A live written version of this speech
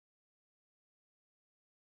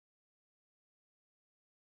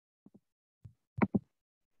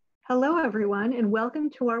Hello, everyone, and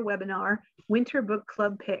welcome to our webinar, Winter Book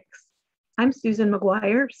Club Picks. I'm Susan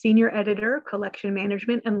McGuire, Senior Editor, Collection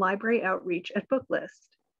Management and Library Outreach at Booklist.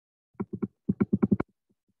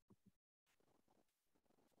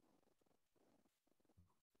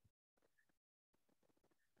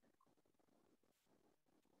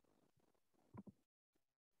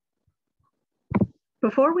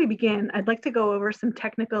 Before we begin, I'd like to go over some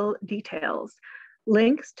technical details.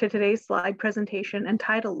 Links to today's slide presentation and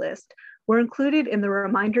title list were included in the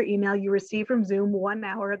reminder email you received from Zoom 1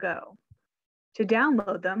 hour ago. To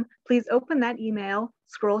download them, please open that email,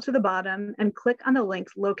 scroll to the bottom, and click on the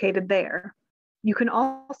links located there. You can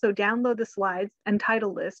also download the slides and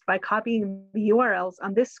title list by copying the URLs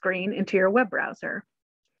on this screen into your web browser.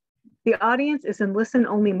 The audience is in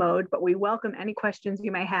listen-only mode, but we welcome any questions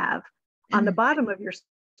you may have. On the bottom of your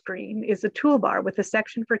screen is a toolbar with a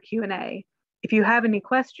section for Q&A. If you have any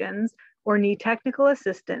questions or need technical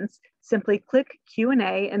assistance, simply click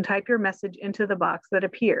Q&A and type your message into the box that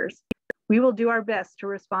appears. We will do our best to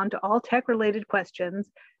respond to all tech-related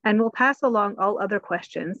questions, and we'll pass along all other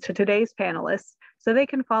questions to today's panelists so they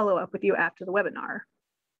can follow up with you after the webinar.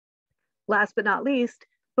 Last but not least,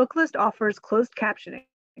 Booklist offers closed captioning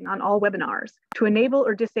on all webinars. To enable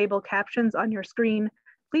or disable captions on your screen,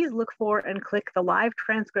 please look for and click the live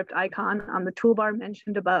transcript icon on the toolbar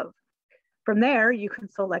mentioned above. From there, you can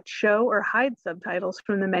select Show or Hide Subtitles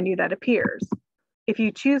from the menu that appears. If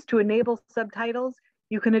you choose to enable subtitles,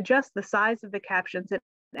 you can adjust the size of the captions at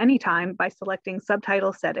any time by selecting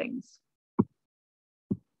Subtitle Settings.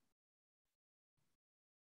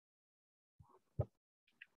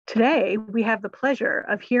 Today, we have the pleasure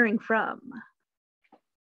of hearing from,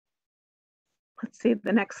 let's see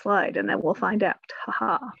the next slide and then we'll find out.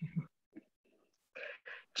 Haha.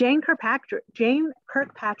 Jane Kirkpatrick,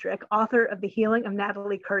 author of The Healing of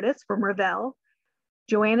Natalie Curtis from Revell.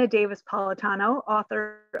 Joanna Davidson Politano,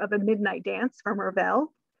 author of A Midnight Dance from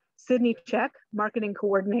Revell. Sydney Check, marketing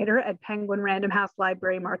coordinator at Penguin Random House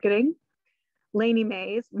Library Marketing. Lainey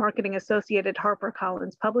Mays, marketing associate at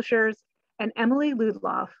HarperCollins Publishers. And Emily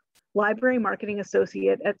Ludloff, library marketing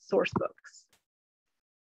associate at Sourcebooks.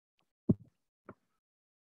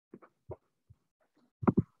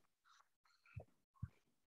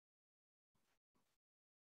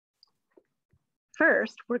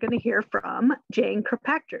 First, we're going to hear from Jane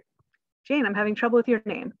Kirkpatrick. Jane, I'm having trouble with your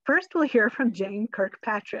name. First, we'll hear from Jane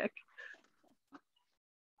Kirkpatrick.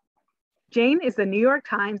 Jane is the New York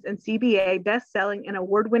Times and CBA best-selling and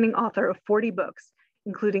award-winning author of 40 books,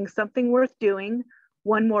 including Something Worth Doing,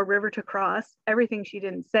 One More River to Cross, Everything She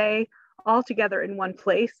Didn't Say, All Together in One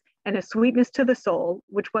Place, and A Sweetness to the Soul,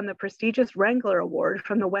 which won the prestigious Wrangler Award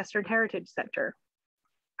from the Western Heritage Center.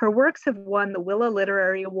 Her works have won the Willa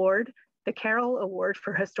Literary Award, the Carroll Award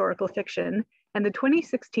for Historical Fiction, and the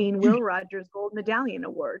 2016 Will Rogers Gold Medallion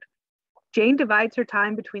Award. Jane divides her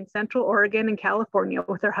time between Central Oregon and California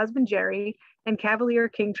with her husband, Jerry, and Cavalier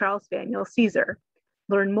King Charles Spaniel, Caesar.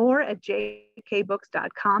 Learn more at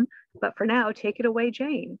jkbooks.com, but for now, take it away,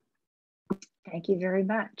 Jane. Thank you very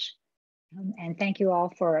much. And thank you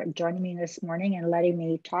all for joining me this morning and letting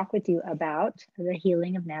me talk with you about The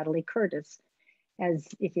Healing of Natalie Curtis. As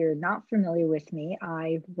if you're not familiar with me,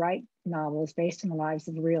 I write novels based on the lives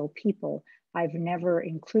of real people. I've never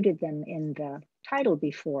included them in the title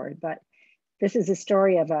before, but this is a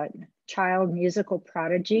story of a child musical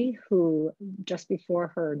prodigy who, just before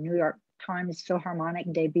her New York Times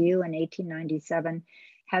Philharmonic debut in 1897,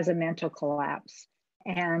 has a mental collapse.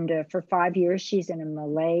 And for 5 years, she's in a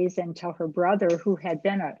malaise until her brother, who had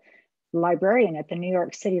been a librarian at the New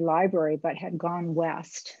York City Library, but had gone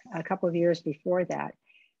west a couple of years before that,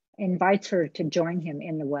 invites her to join him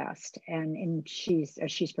in the West. And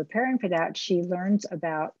as she's preparing for that, she learns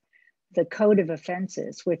about the Code of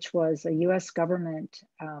Offenses, which was a US government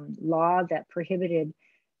law that prohibited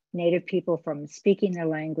Native people from speaking their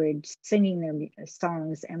language, singing their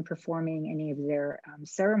songs, and performing any of their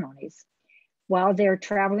ceremonies. While they're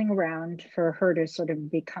traveling around for her to sort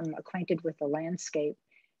of become acquainted with the landscape,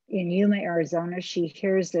 in Yuma, Arizona, she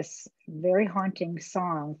hears this very haunting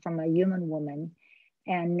song from a Yuman woman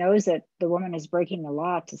and knows that the woman is breaking the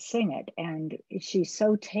law to sing it. And she's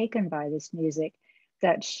so taken by this music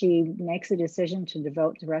that she makes a decision to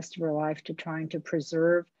devote the rest of her life to trying to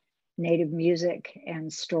preserve Native music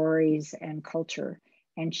and stories and culture.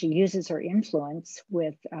 And she uses her influence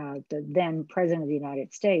with the then President of the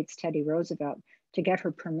United States, Teddy Roosevelt, to get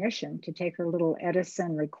her permission to take her little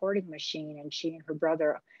Edison recording machine, and she and her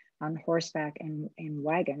brother on horseback and in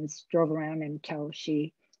wagons drove around until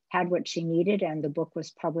she had what she needed, and the book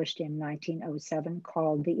was published in 1907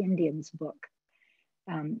 called The Indian's Book.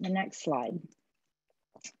 The next slide.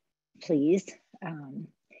 please.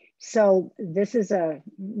 So this is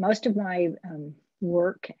most of my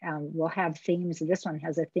work will have themes. This one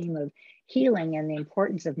has a theme of healing and the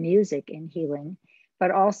importance of music in healing,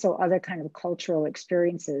 but also other kind of cultural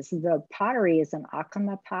experiences. The pottery is an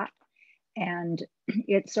akama pot, and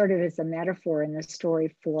it sort of is a metaphor in the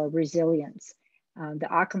story for resilience. The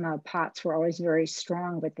akama pots were always very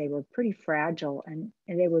strong, but they were pretty fragile, and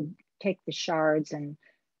they would take the shards and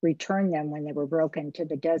return them when they were broken to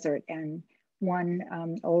the desert. And one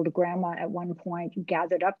old grandma at one point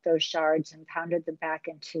gathered up those shards and pounded them back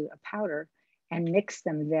into a powder and mixed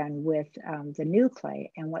them then with the new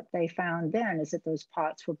clay. And what they found then is that those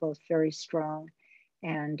pots were both very strong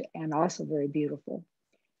and also very beautiful.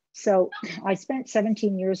 So I spent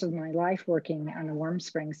 17 years of my life working on the Warm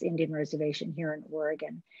Springs Indian Reservation here in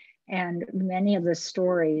Oregon. And many of the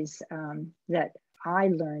stories that I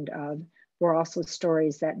learned of were also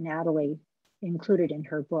stories that Natalie included in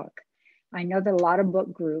her book. I know that a lot of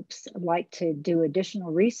book groups like to do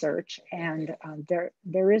additional research, and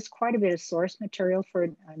there is quite a bit of source material for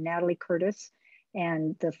Natalie Curtis,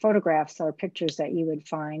 and the photographs are pictures that you would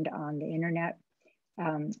find on the internet.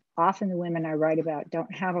 Often the women I write about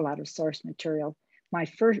don't have a lot of source material. One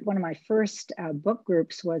of my first book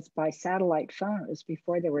groups was by satellite phone. It was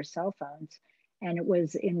before there were cell phones, and it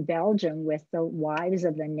was in Belgium with the wives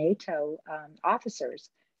of the NATO officers.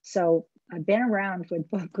 So I've been around with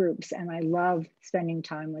book groups and I love spending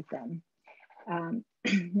time with them.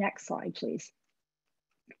 Next slide, please.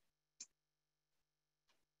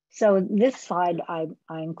 So this slide I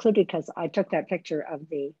included because I took that picture of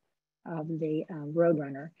the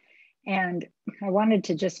Roadrunner. And I wanted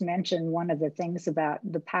to just mention one of the things about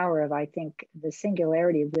the power of, I think, the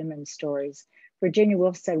singularity of women's stories. Virginia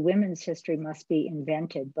Woolf said, women's history must be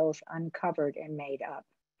invented, both uncovered and made up.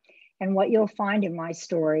 And what you'll find in my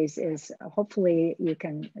stories is hopefully you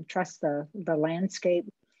can trust the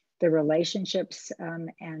landscape, the relationships, and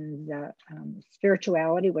the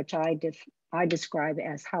spirituality, which I describe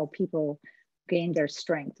as how people gained their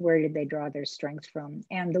strength. Where did they draw their strength from?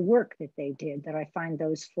 And the work that they did, that I find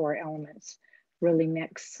those four elements really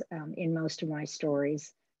mix in most of my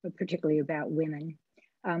stories, but particularly about women.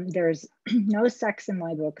 There's no sex in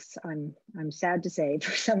my books, I'm sad to say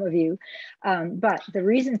for some of you, but the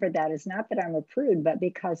reason for that is not that I'm a prude, but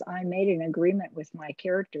because I made an agreement with my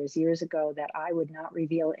characters years ago that I would not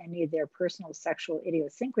reveal any of their personal sexual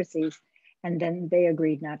idiosyncrasies, and then they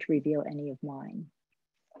agreed not to reveal any of mine.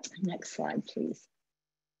 Next slide, please.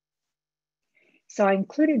 So I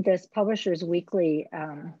included this Publishers Weekly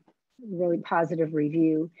really positive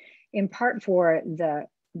review, in part for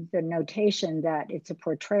the notation that it's a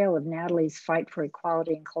portrayal of Natalie's fight for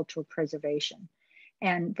equality and cultural preservation.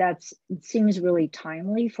 And that seems really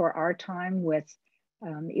timely for our time with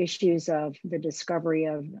issues of the discovery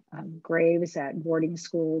of graves at boarding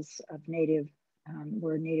schools of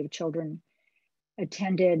where Native children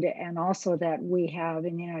attended, and also that we have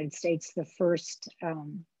in the United States the first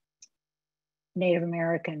Native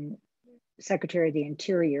American Secretary of the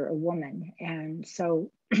Interior, a woman. And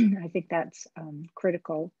so I think that's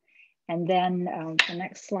critical. And then the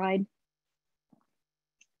next slide.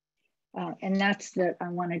 And that's that I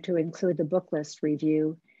wanted to include the book list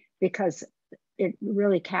review because it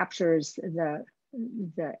really captures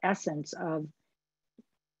the essence of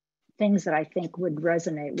things that I think would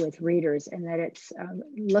resonate with readers, and that it's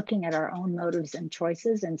looking at our own motives and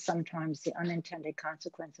choices and sometimes the unintended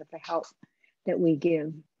consequence of the help that we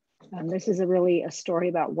give. This is really a story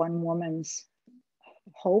about one woman's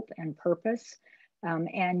hope and purpose,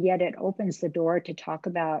 and yet it opens the door to talk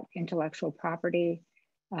about intellectual property,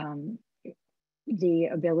 the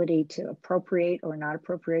ability to appropriate or not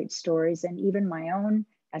appropriate stories, and even my own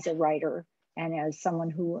as a writer and as someone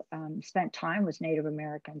who spent time with Native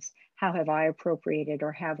Americans, how have I appropriated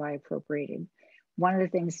or have I appropriated? One of the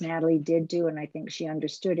things Natalie did do, and I think she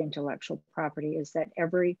understood intellectual property, is that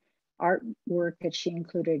every artwork that she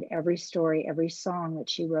included, every story, every song that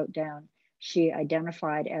she wrote down, she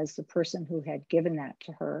identified as the person who had given that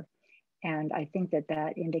to her. And I think that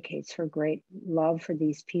that indicates her great love for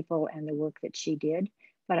these people and the work that she did.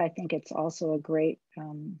 But I think it's also a great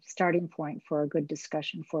starting point for a good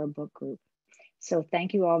discussion for a book group. So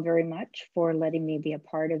thank you all very much for letting me be a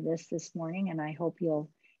part of this morning. And I hope you'll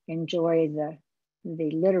enjoy the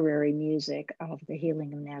literary music of The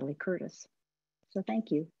Healing of Natalie Curtis. So thank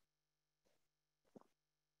you.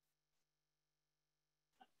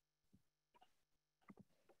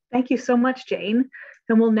 Thank you so much, Jane.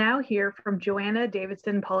 And we'll now hear from Joanna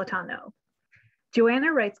Davidson Politano.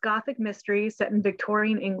 Joanna writes Gothic mysteries set in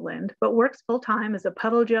Victorian England, but works full-time as a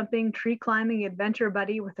puddle jumping, tree climbing adventure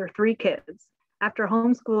buddy with her 3 kids. After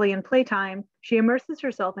homeschooling and playtime, she immerses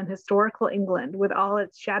herself in historical England with all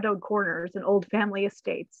its shadowed corners and old family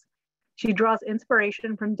estates. She draws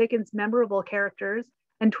inspiration from Dickens' memorable characters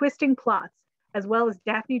and twisting plots, as well as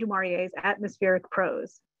Daphne du Maurier's atmospheric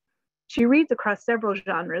prose. She reads across several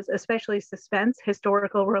genres, especially suspense,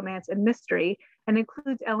 historical romance, and mystery, and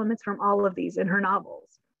includes elements from all of these in her novels.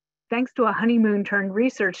 Thanks to a honeymoon-turned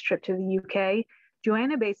research trip to the UK,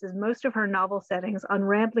 Joanna bases most of her novel settings on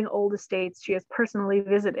rambling old estates she has personally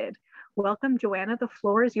visited. Welcome, Joanna. The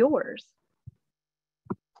floor is yours.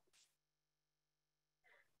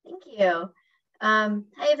 Thank you.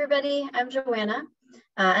 Hi, everybody. I'm Joanna,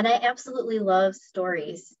 and I absolutely love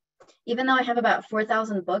stories. Even though I have about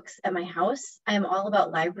 4,000 books at my house, I am all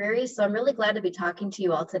about libraries, so I'm really glad to be talking to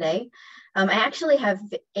you all today. I actually have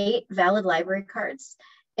 8 valid library cards,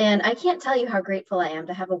 and I can't tell you how grateful I am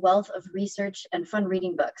to have a wealth of research and fun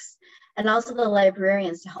reading books, and also the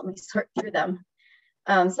librarians to help me sort through them.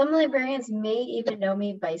 Some librarians may even know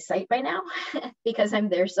me by sight by now because I'm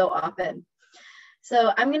there so often.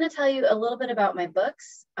 So I'm going to tell you a little bit about my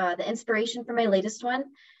books, the inspiration for my latest one,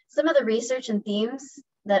 some of the research and themes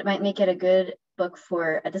that might make it a good book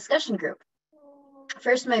for a discussion group.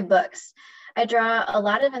 First, my books. I draw a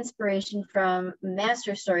lot of inspiration from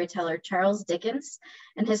master storyteller Charles Dickens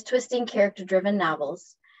and his twisting character-driven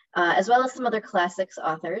novels, as well as some other classics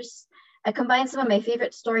authors. I combine some of my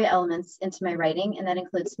favorite story elements into my writing, and that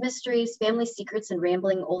includes mysteries, family secrets, and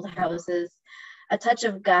rambling old houses, a touch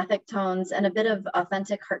of Gothic tones, and a bit of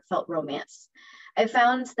authentic, heartfelt romance. I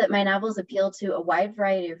found that my novels appeal to a wide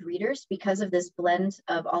variety of readers because of this blend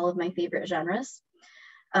of all of my favorite genres.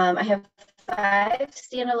 I have 5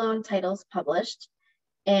 standalone titles published,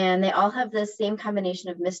 and they all have the same combination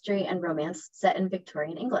of mystery and romance set in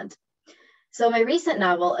Victorian England. So my recent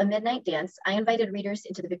novel, A Midnight Dance, I invited readers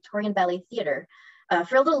into the Victorian Ballet Theatre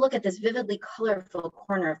for a little look at this vividly colorful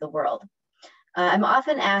corner of the world. I'm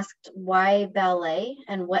often asked why ballet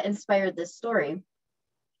and what inspired this story.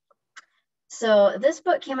 So this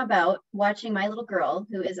book came about watching my little girl,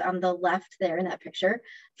 who is on the left there in that picture,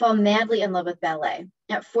 fall madly in love with ballet.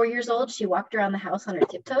 At 4 years old, she walked around the house on her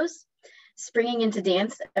tiptoes, springing into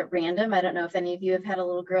dance at random. I don't know if any of you have had a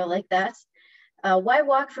little girl like that. Why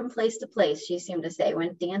walk from place to place, she seemed to say,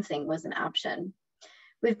 when dancing was an option.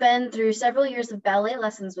 We've been through several years of ballet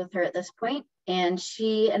lessons with her at this point, and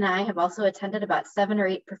she and I have also attended about 7 or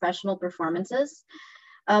 8 professional performances.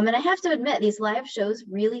 And I have to admit, these live shows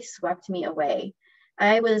really swept me away.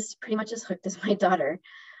 I was pretty much as hooked as my daughter.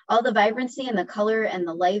 All the vibrancy and the color and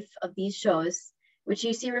the life of these shows, which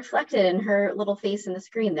you see reflected in her little face in the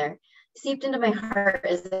screen there, seeped into my heart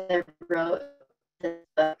as I wrote this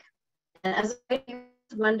book. And as I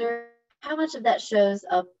wonder how much of that shows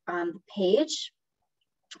up on the page.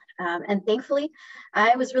 And thankfully,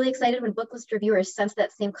 I was really excited when booklist reviewers sensed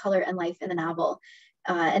that same color and life in the novel.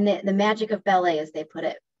 And the magic of ballet, as they put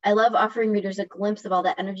it. I love offering readers a glimpse of all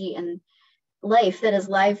that energy and life that is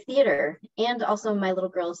live theater, and also my little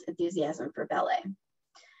girl's enthusiasm for ballet.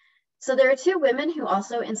 So there are 2 women who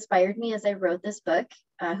also inspired me as I wrote this book,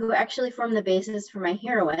 who actually formed the basis for my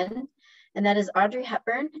heroine, and that is Audrey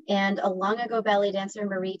Hepburn and a long ago ballet dancer,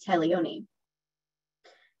 Marie Taglioni.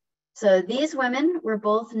 So these women were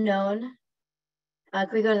both known, can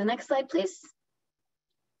we go to the next slide, please?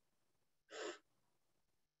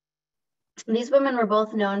 These women were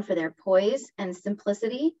both known for their poise and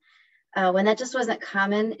simplicity when that just wasn't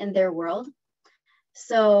common in their world.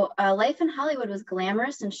 So life in Hollywood was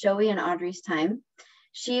glamorous and showy in Audrey's time.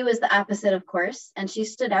 She was the opposite, of course, and she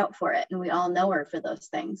stood out for it, and we all know her for those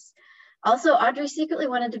things. Also, Audrey secretly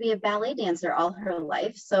wanted to be a ballet dancer all her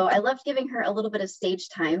life, so I loved giving her a little bit of stage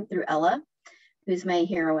time through Ella, who's my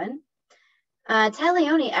heroine.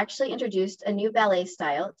 Taglioni actually introduced a new ballet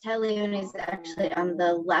style. Taglioni is actually on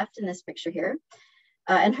the left in this picture here.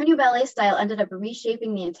 And her new ballet style ended up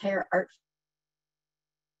reshaping the entire art.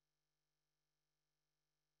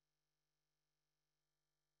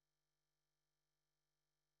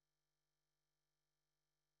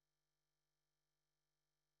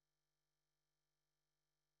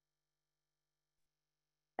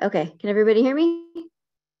 Okay, can everybody hear me?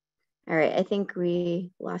 All right, I think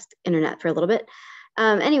we lost internet for a little bit.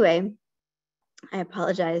 Anyway, I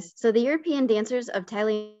apologize. So the European dancers of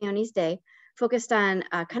Taglioni's day focused on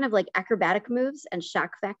kind of like acrobatic moves and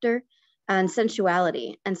shock factor and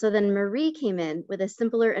sensuality. And so then Marie came in with a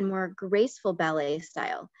simpler and more graceful ballet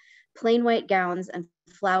style, plain white gowns and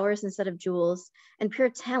flowers instead of jewels, and pure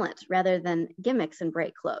talent rather than gimmicks and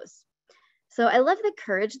bright clothes. So I love the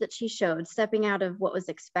courage that she showed, stepping out of what was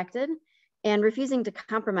expected and refusing to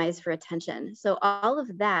compromise for attention. So all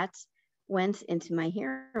of that went into my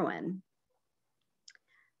heroine.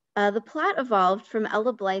 The plot evolved from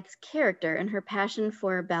Ella Blythe's character and her passion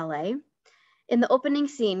for ballet. In the opening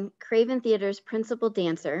scene, Craven Theater's principal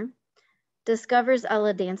dancer discovers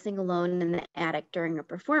Ella dancing alone in the attic during a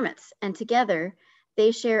performance, and together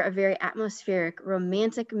they share a very atmospheric,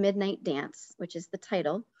 romantic midnight dance, which is the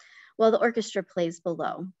title, while the orchestra plays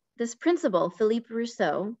below. This principal, Philippe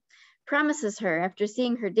Rousseau, promises her after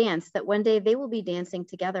seeing her dance that one day they will be dancing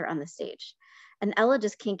together on the stage, and Ella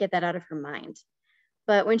just can't get that out of her mind.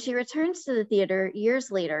 But when she returns to the theater years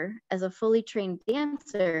later as a fully trained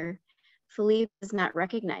dancer, Philippe does not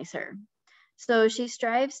recognize her. So she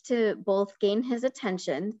strives to both gain his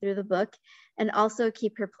attention through the book and also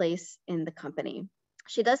keep her place in the company.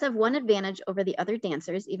 She does have one advantage over the other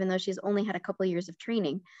dancers, even though she's only had a couple years of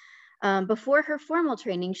training. Before her formal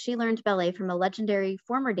training, she learned ballet from a legendary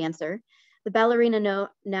former dancer, the ballerina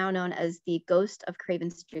now known as the Ghost of Craven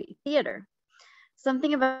Street Theater.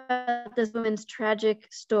 Something about this woman's tragic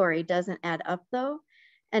story doesn't add up, though.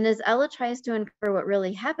 And as Ella tries to uncover what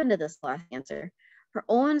really happened to this lost dancer, her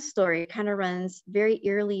own story kind of runs very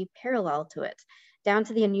eerily parallel to it, down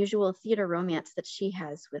to the unusual theater romance that she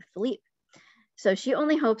has with Philippe. So she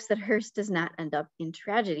only hopes that hers does not end up in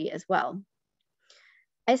tragedy as well.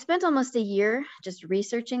 I spent almost a year just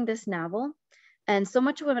researching this novel, and so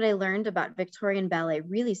much of what I learned about Victorian ballet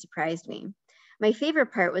really surprised me. My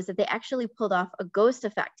favorite part was that they actually pulled off a ghost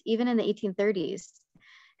effect, even in the 1830s.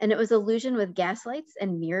 And it was illusion with gaslights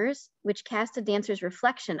and mirrors, which cast a dancer's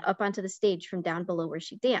reflection up onto the stage from down below where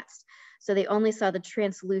she danced. So they only saw the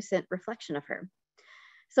translucent reflection of her.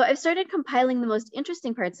 So I've started compiling the most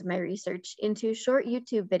interesting parts of my research into short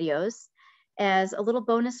YouTube videos as a little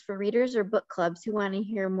bonus for readers or book clubs who want to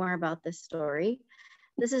hear more about this story.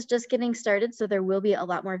 This is just getting started, so there will be a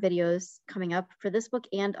lot more videos coming up for this book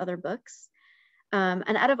and other books.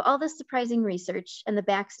 And out of all this surprising research and the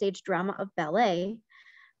backstage drama of ballet,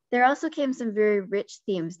 there also came some very rich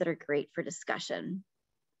themes that are great for discussion.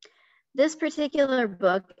 This particular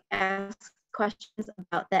book asks questions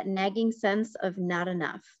about that nagging sense of not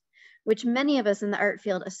enough, which many of us in the art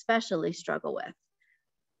field especially struggle with.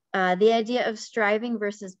 The idea of striving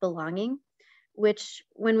versus belonging, which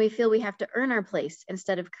when we feel we have to earn our place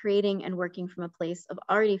instead of creating and working from a place of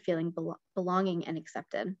already feeling belonging and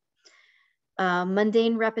accepted.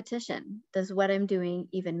 Mundane repetition, does what I'm doing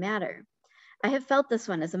even matter? I have felt this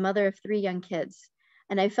one as a mother of 3 young kids,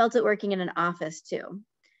 and I felt it working in an office too.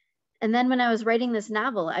 And then when I was writing this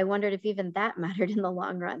novel, I wondered if even that mattered in the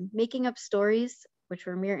long run. Making up stories, which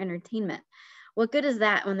were mere entertainment, what good is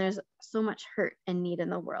that when there's so much hurt and need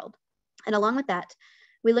in the world? And along with that,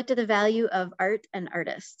 we looked at the value of art and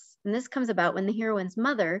artists. And this comes about when the heroine's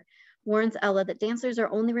mother warns Ella that dancers are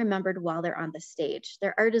only remembered while they're on the stage.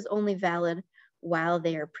 Their art is only valid while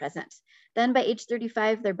they are present. Then by age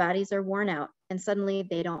 35, their bodies are worn out and suddenly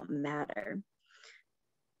they don't matter.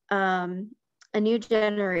 A new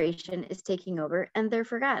generation is taking over and they're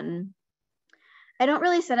forgotten. I don't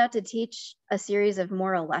really set out to teach a series of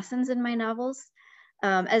moral lessons in my novels.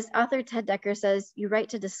 As author Ted Decker says, you write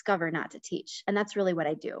to discover, not to teach. And that's really what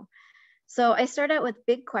I do. So I start out with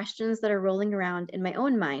big questions that are rolling around in my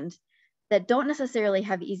own mind that don't necessarily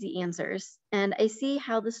have easy answers. And I see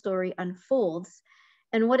how the story unfolds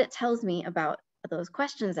and what it tells me about those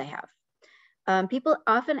questions I have. People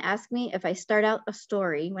often ask me if I start out a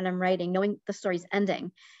story when I'm writing, knowing the story's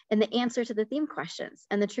ending, and the answer to the theme questions.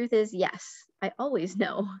 And the truth is, yes, I always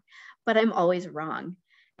know, but I'm always wrong.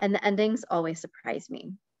 And the endings always surprise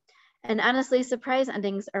me. And honestly, surprise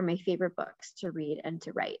endings are my favorite books to read and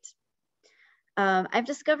to write. I've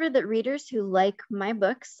discovered that readers who like my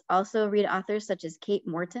books also read authors such as Kate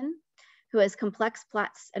Morton, who has complex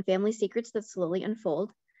plots and family secrets that slowly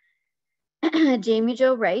unfold. Jamie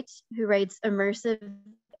Jo Wright, who writes immersive,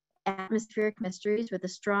 atmospheric mysteries with a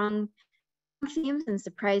strong themes and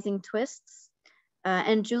surprising twists.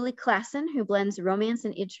 And Julie Klassen, who blends romance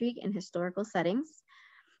and intrigue in historical settings.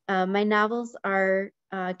 My novels are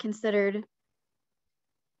considered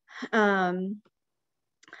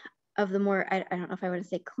of the more, I don't know if I want to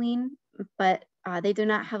say clean, but they do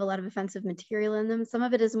not have a lot of offensive material in them. Some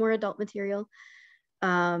of it is more adult material,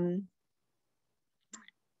 but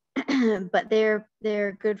they're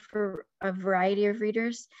good for a variety of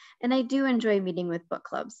readers. And I do enjoy meeting with book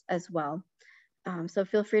clubs as well. So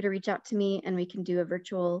feel free to reach out to me and we can do a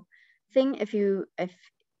virtual thing if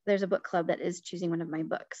there's a book club that is choosing one of my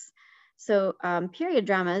books. So period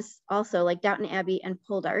dramas also, like Downton Abbey and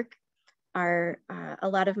Poldark, are a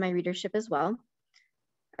lot of my readership as well,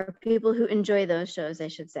 or people who enjoy those shows, I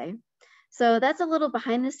should say. So that's a little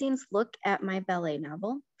behind the scenes look at my ballet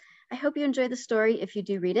novel. I hope you enjoy the story if you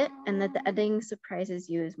do read it, and that the ending surprises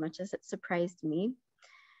you as much as it surprised me.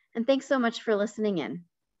 And thanks so much for listening in.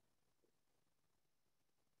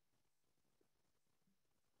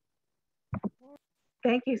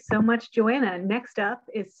 Thank you so much, Joanna. Next up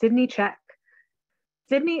is Sydney Check.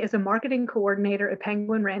 Sydney is a marketing coordinator at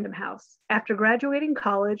Penguin Random House. After graduating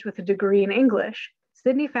college with a degree in English,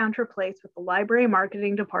 Sydney found her place with the library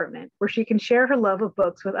marketing department, where she can share her love of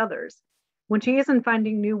books with others. When she isn't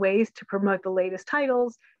finding new ways to promote the latest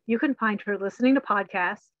titles, you can find her listening to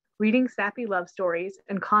podcasts, reading sappy love stories,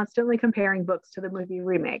 and constantly comparing books to the movie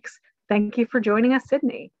remakes. Thank you for joining us,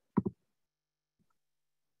 Sydney.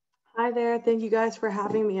 Hi there, thank you guys for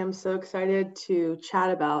having me. I'm so excited to chat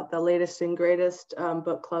about the latest and greatest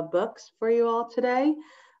book club books for you all today.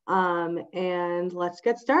 And let's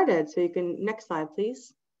get started. So you can, next slide,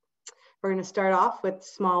 please. We're gonna start off with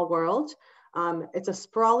Small World. It's a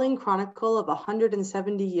sprawling chronicle of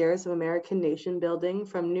 170 years of American nation building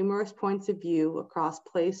from numerous points of view across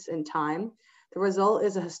place and time. The result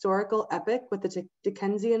is a historical epic with a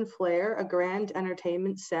Dickensian flair, a grand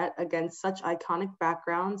entertainment set against such iconic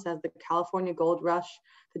backgrounds as the California Gold Rush,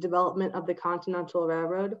 the development of the Continental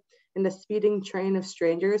Railroad, and the speeding train of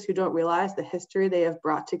strangers who don't realize the history they have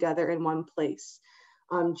brought together in one place.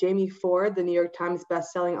 Jamie Ford, the New York Times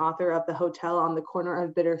bestselling author of The Hotel on the Corner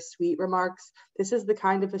of Bittersweet, remarks, "This is the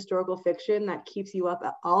kind of historical fiction that keeps you up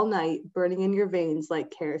all night, burning in your veins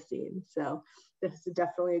like kerosene." So this is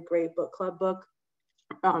definitely a great book club book.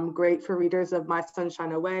 Great for readers of My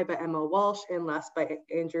Sunshine Away by Emma Walsh and Less by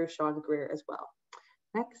Andrew Sean Greer as well.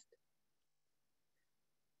 Next.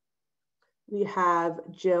 We have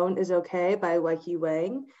Joan is Okay by Weike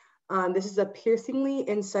Wang. This is a piercingly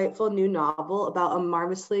insightful new novel about a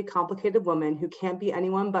marvelously complicated woman who can't be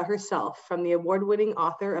anyone but herself, from the award-winning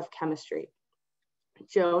author of Chemistry.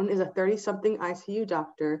 Joan is a 30-something ICU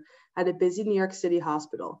doctor at a busy New York City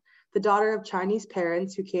hospital. The daughter of Chinese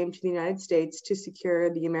parents who came to the United States to secure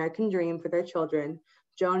the American dream for their children,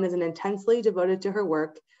 Joan is intensely devoted to her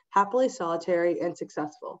work, happily solitary and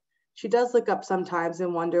successful. She does look up sometimes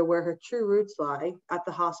and wonder where her true roots lie, at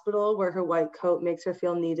the hospital where her white coat makes her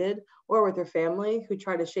feel needed, or with her family who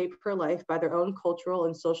try to shape her life by their own cultural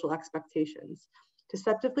and social expectations.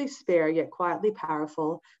 Deceptively spare yet quietly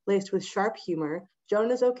powerful, laced with sharp humor, Joan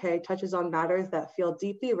is Okay touches on matters that feel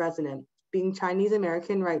deeply resonant, being Chinese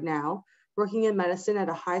American right now, working in medicine at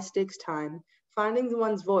a high stakes time, finding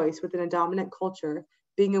one's voice within a dominant culture,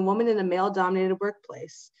 being a woman in a male dominated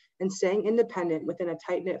workplace, and staying independent within a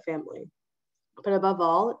tight-knit family. But above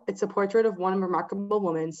all, it's a portrait of one remarkable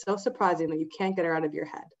woman so surprising that you can't get her out of your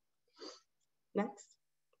head. Next.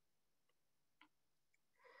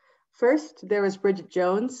 First, there was Bridget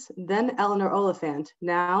Jones, then Eleanor Oliphant,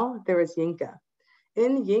 now there is Yinka.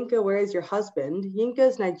 In Yinka, Where Is Your Husband?,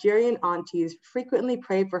 Yinka's Nigerian aunties frequently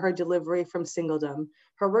pray for her delivery from singledom.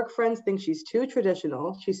 Her work friends think she's too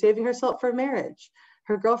traditional. She's saving herself for marriage.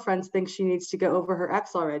 Her girlfriends think she needs to get over her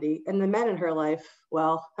ex already. And the men in her life,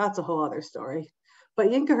 well, that's a whole other story. But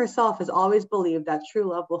Yinka herself has always believed that true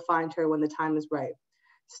love will find her when the time is right.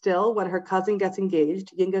 Still, when her cousin gets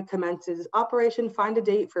engaged, Yinka commences Operation Find a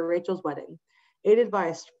Date for Rachel's wedding. Aided by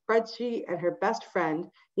a spreadsheet and her best friend,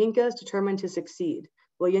 Yinka is determined to succeed.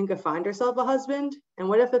 Will Yinka find herself a husband? And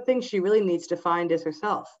what if the thing she really needs to find is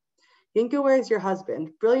herself? Yinka, Where Is Your Husband?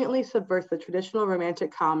 Brilliantly subverts the traditional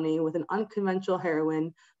romantic comedy with an unconventional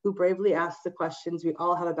heroine who bravely asks the questions we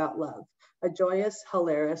all have about love. A joyous,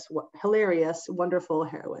 hilarious, wonderful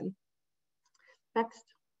heroine. Next.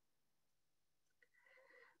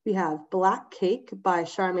 We have Black Cake by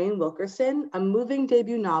Charmaine Wilkerson, a moving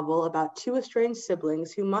debut novel about two estranged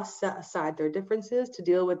siblings who must set aside their differences to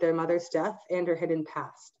deal with their mother's death and her hidden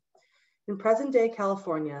past. In present-day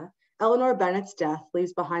California, Eleanor Bennett's death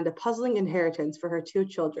leaves behind a puzzling inheritance for her two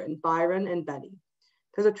children, Byron and Betty.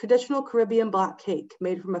 There's a traditional Caribbean black cake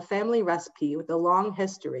made from a family recipe with a long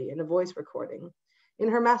history and a voice recording. In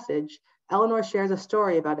her message, Eleanor shares a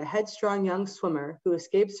story about a headstrong young swimmer who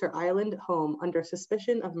escapes her island home under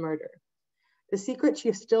suspicion of murder. The secret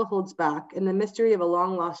she still holds back and the mystery of a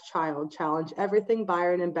long-lost child challenge everything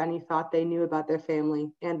Byron and Benny thought they knew about their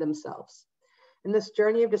family and themselves. And this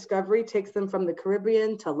journey of discovery takes them from the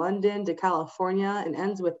Caribbean to London to California and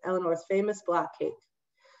ends with Eleanor's famous Black Cake.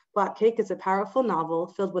 Black Cake is a powerful novel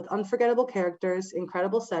filled with unforgettable characters,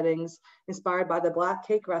 incredible settings, inspired by the Black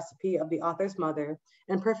Cake recipe of the author's mother,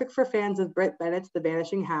 and perfect for fans of Britt Bennett's The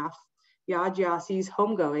Vanishing Half, Yaa Gyasi's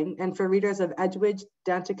Homegoing, and for readers of Edwidge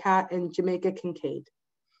Danticat and Jamaica Kincaid.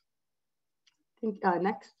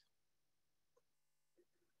 Next.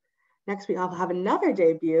 Next, we also have another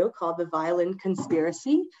debut called The Violin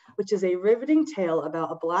Conspiracy, which is a riveting tale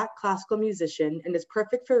about a Black classical musician and is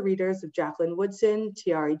perfect for readers of Jacqueline Woodson,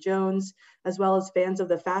 Tiari Jones, as well as fans of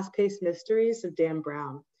the fast-paced mysteries of Dan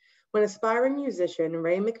Brown. When aspiring musician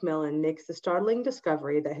Ray McMillan makes the startling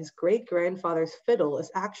discovery that his great-grandfather's fiddle is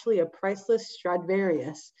actually a priceless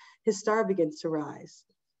Stradivarius, his star begins to rise.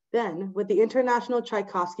 Then, with the International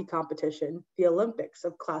Tchaikovsky Competition, the Olympics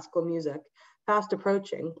of classical music, fast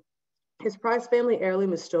approaching, his prized family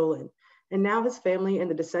heirloom is stolen, and now his family and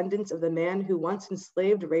the descendants of the man who once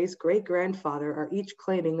enslaved Ray's great-grandfather are each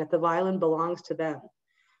claiming that the violin belongs to them.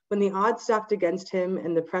 When the odds stacked against him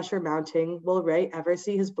and the pressure mounting, will Ray ever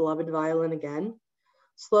see his beloved violin again?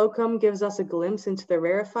 Slocum gives us a glimpse into the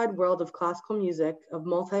rarefied world of classical music, of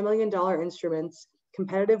multi-million-dollar instruments,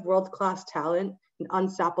 competitive world-class talent, and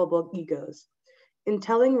unstoppable egos. In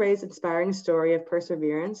telling Ray's inspiring story of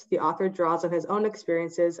perseverance, the author draws on his own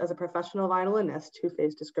experiences as a professional violinist who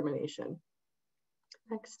faced discrimination.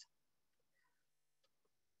 Next.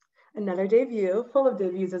 Another debut, full of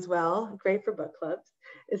debuts as well, great for book clubs.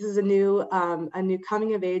 This is a new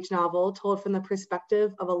coming-of-age novel told from the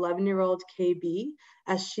perspective of 11-year-old KB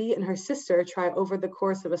as she and her sister try over the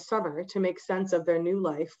course of a summer to make sense of their new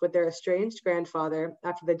life with their estranged grandfather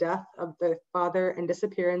after the death of their father and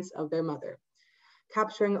disappearance of their mother.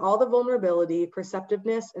 Capturing all the vulnerability,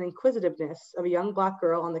 perceptiveness, and inquisitiveness of a young Black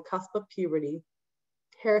girl on the cusp of puberty,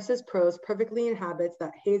 Harris's prose perfectly inhabits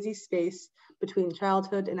that hazy space between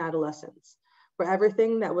childhood and adolescence, where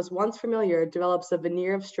everything that was once familiar develops a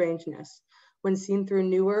veneer of strangeness when seen through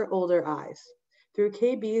newer, older eyes. Through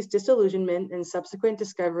KB's disillusionment and subsequent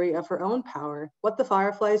discovery of her own power, What the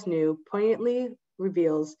Fireflies Knew poignantly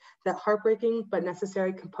reveals that heartbreaking but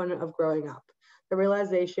necessary component of growing up. The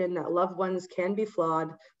realization that loved ones can be flawed,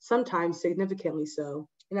 sometimes significantly so,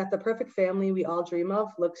 and that the perfect family we all dream of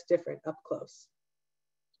looks different up close.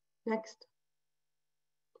 Next.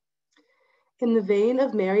 In the vein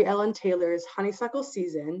of Mary Ellen Taylor's Honeysuckle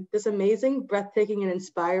Season, this amazing, breathtaking, and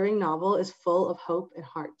inspiring novel is full of hope and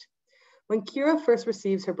heart. When Kira first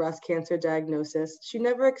receives her breast cancer diagnosis, she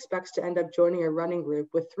never expects to end up joining a running group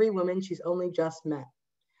with 3 women she's only just met.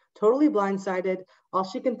 Totally blindsided, all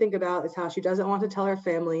she can think about is how she doesn't want to tell her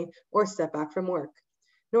family or step back from work.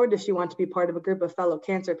 Nor does she want to be part of a group of fellow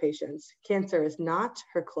cancer patients. Cancer is not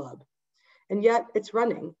her club. And yet it's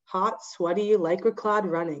running, hot, sweaty, lycra-clad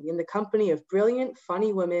running in the company of brilliant,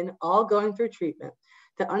 funny women all going through treatment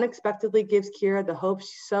that unexpectedly gives Kira the hope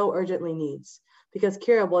she so urgently needs, because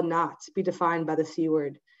Kira will not be defined by the C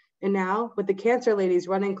word. And now, with the Cancer Ladies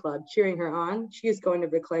Running Club cheering her on, she is going to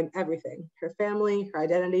reclaim everything, her family, her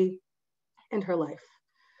identity, and her life.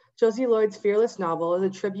 Josie Lloyd's fearless novel is a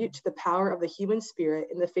tribute to the power of the human spirit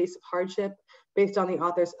in the face of hardship based on the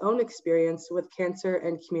author's own experience with cancer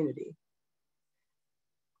and community.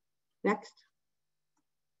 Next.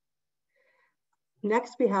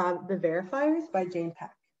 Next, we have The Verifiers by Jane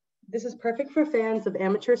Peck. This is perfect for fans of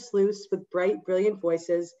amateur sleuths with bright, brilliant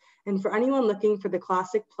voices, and for anyone looking for the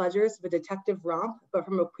classic pleasures of a detective romp, but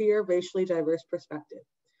from a queer, racially diverse perspective.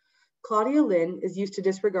 Claudia Lynn is used to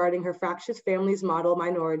disregarding her fractious family's model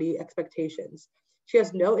minority expectations. She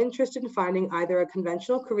has no interest in finding either a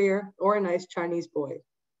conventional career or a nice Chinese boy.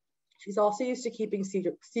 She's also used to keeping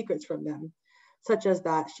secrets from them, such as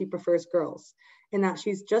that she prefers girls, and that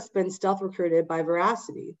she's just been stealth recruited by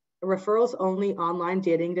Veracity, a referrals-only online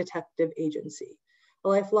dating detective agency. A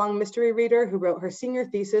lifelong mystery reader who wrote her senior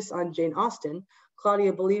thesis on Jane Austen,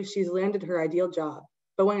 Claudia believes she's landed her ideal job.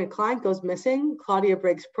 But when a client goes missing, Claudia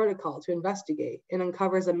breaks protocol to investigate and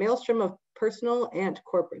uncovers a maelstrom of personal and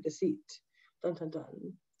corporate deceit. Dun, dun,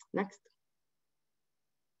 dun. Next.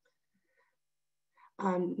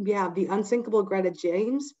 We have The Unsinkable Greta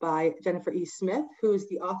James by Jennifer E. Smith, who is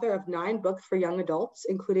the author of 9 books for young adults,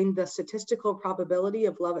 including The Statistical Probability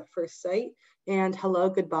of Love at First Sight and Hello,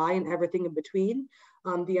 Goodbye, and Everything in Between.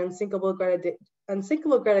 The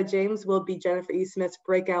Unsinkable Greta James will be Jennifer E. Smith's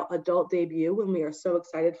breakout adult debut, and we are so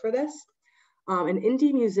excited for this. An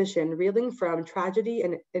indie musician reeling from tragedy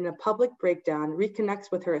and in a public breakdown reconnects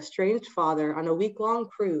with her estranged father on a week-long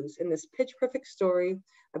cruise in this pitch-perfect story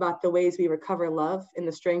about the ways we recover love in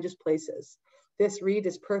the strangest places. This read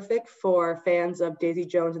is perfect for fans of Daisy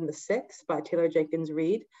Jones and the Six by Taylor Jenkins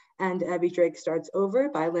Reid and Abby Drake Starts Over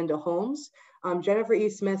by Linda Holmes. Jennifer E.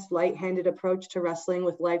 Smith's light-handed approach to wrestling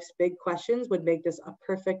with life's big questions would make this a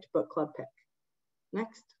perfect book club pick.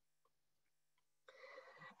 Next.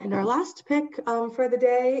 And our last pick for the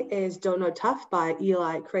day is Don't Know Tough by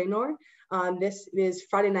Eli Cranor. This is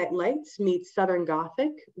Friday Night Lights meets Southern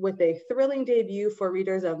Gothic with a thrilling debut for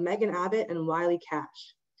readers of Megan Abbott and Wiley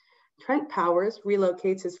Cash. Trent Powers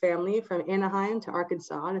relocates his family from Anaheim to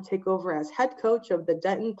Arkansas to take over as head coach of the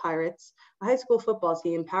Denton Pirates, a high school football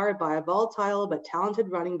team powered by a volatile but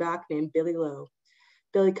talented running back named Billy Lowe.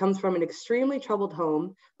 Billy comes from an extremely troubled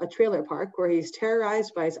home, a trailer park, where he's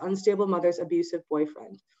terrorized by his unstable mother's abusive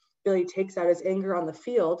boyfriend. Billy takes out his anger on the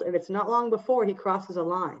field, and it's not long before he crosses a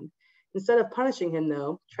line. Instead of punishing him,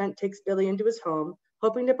 though, Trent takes Billy into his home,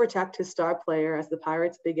 hoping to protect his star player as the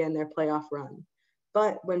Pirates begin their playoff run.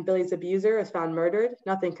 But when Billy's abuser is found murdered,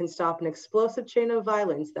 nothing can stop an explosive chain of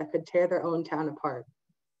violence that could tear their own town apart.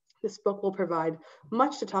 This book will provide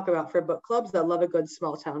much to talk about for book clubs that love a good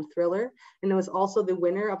small town thriller, and it was also the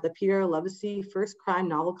winner of the Peter Levesey First Crime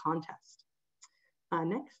Novel Contest.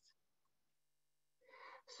 Next.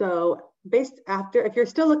 So if you're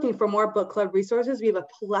still looking for more book club resources, we have a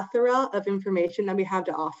plethora of information that we have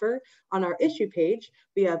to offer. On our issue page,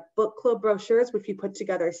 we have book club brochures, which we put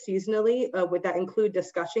together seasonally, that include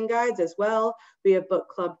discussion guides as well. We have book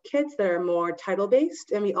club kits that are more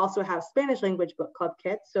title-based, and we also have Spanish language book club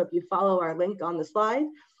kits. So if you follow our link on the slide,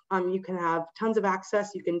 you can have tons of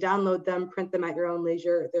access. You can download them, print them at your own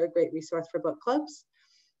leisure. They're a great resource for book clubs.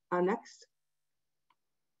 Next.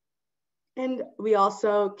 And we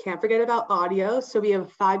also can't forget about audio. So we have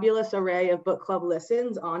a fabulous array of book club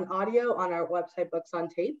listens on audio on our website, Books on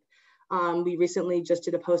Tape. We recently just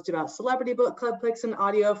did a post about celebrity book club picks and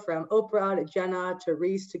audio, from Oprah to Jenna to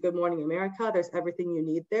Reese to Good Morning America. There's everything you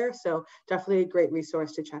need there. So definitely a great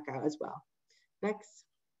resource to check out as well. Next.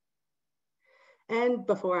 And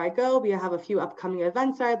before I go, we have a few upcoming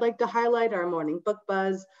events I'd like to highlight: our morning book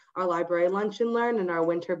buzz, our library lunch and learn, and our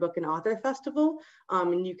winter book and author festival.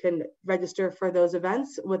 And you can register for those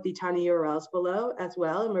events with the tiny URLs below as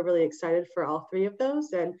well. And we're really excited for all three of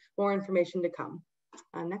those, and more information to come.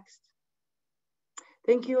 Next.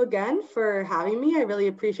 Thank you again for having me. I really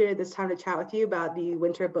appreciated this time to chat with you about the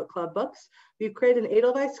Winter Book Club books. We've created an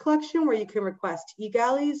Edelweiss collection where you can request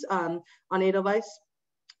e-galleys on Edelweiss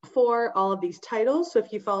for all of these titles. So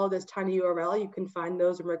if you follow this tiny URL, you can find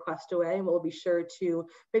those and request away, and we'll be sure to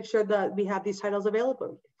make sure that we have these titles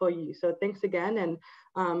available for you. So thanks again, and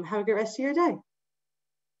have a great rest of your day.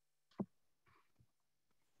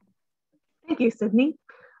 Thank you, Sydney.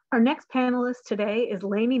 Our next panelist today is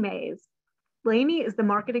Lainey Mays. Lainey is the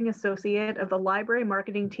marketing associate of the library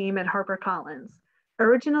marketing team at HarperCollins.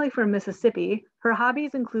 Originally from Mississippi, her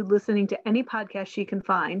hobbies include listening to any podcast she can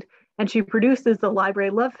find, and she produces the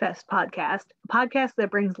LibraryLoveFest podcast, a podcast that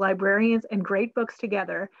brings librarians and great books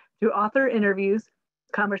together through author interviews,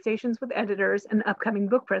 conversations with editors, and upcoming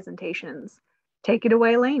book presentations. Take it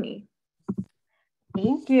away, Lainey.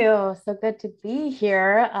 Thank you. So good to be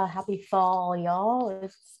here. Happy fall, y'all.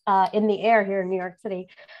 It's in the air here in New York City.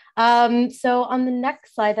 So on the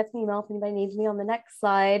next slide, that's me, Mel, if anybody needs me on the next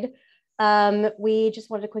slide. We just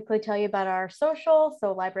wanted to quickly tell you about our social.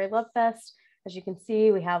 So Library Love Fest, as you can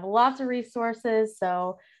see, we have lots of resources.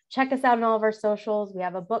 So check us out on all of our socials. We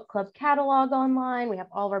have a book club catalog online. We have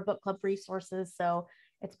all of our book club resources. So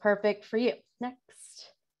it's perfect for you. Next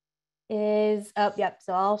is,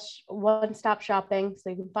 so I'll one-stop shopping. So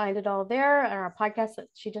you can find it all there. And our podcast that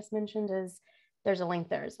she just mentioned there's a link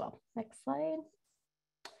there as well. Next slide.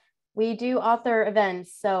 We do author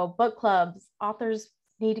events. So book clubs, authors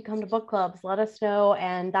need to come to book clubs, let us know.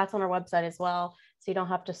 And that's on our website as well. So you don't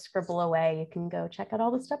have to scribble away. You can go check out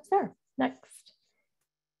all the steps there. Next.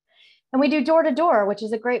 And we do door-to-door, which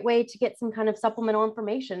is a great way to get some kind of supplemental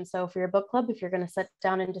information. So for your book club, if you're going to sit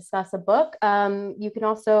down and discuss a book, you can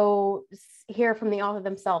also hear from the author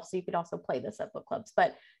themselves. So you could also play this at book clubs.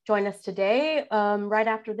 But join us today, right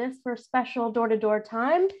after this, for a special door-to-door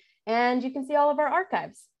time. And you can see all of our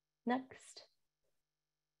archives. Next.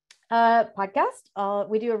 Podcast.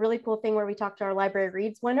 We do a really cool thing where we talk to our library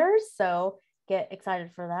reads winners. So get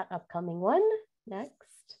excited for that upcoming one. Next.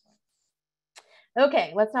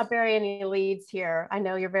 Okay, let's not bury any leads here. I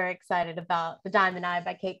know you're very excited about The Diamond Eye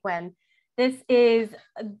by Kate Quinn. This is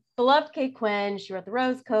beloved Kate Quinn. She wrote The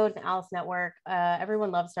Rose Code and Alice Network.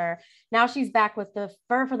 Everyone loves her. Now she's back with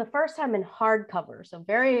for the first time in hardcover. So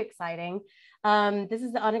very exciting. This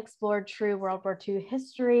is the unexplored true World War II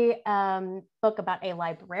history book about a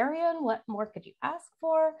librarian. What more could you ask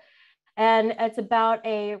for? And it's about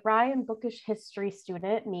a wry and bookish history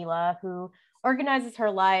student, Mila, who organizes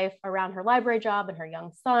her life around her library job and her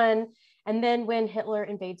young son. And then when Hitler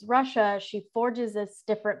invades Russia, she forges this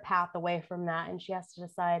different path away from that. And she has to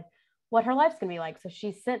decide what her life's gonna be like. So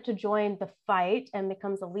she's sent to join the fight and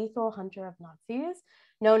becomes a lethal hunter of Nazis,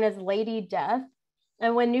 known as Lady Death.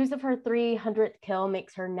 And when news of her 300th kill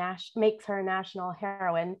makes her a national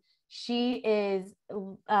heroine, she is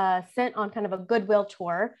sent on kind of a goodwill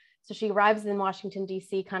tour So she arrives in Washington,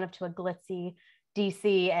 D.C., kind of to a glitzy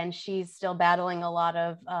DC, and she's still battling a lot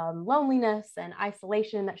of loneliness and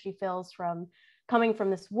isolation that she feels from coming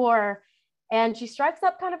from this war. And she strikes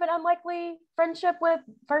up kind of an unlikely friendship with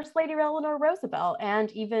First Lady Eleanor Roosevelt,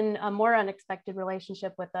 and even a more unexpected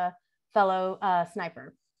relationship with a fellow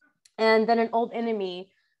sniper. And then an old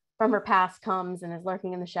enemy from her past comes and is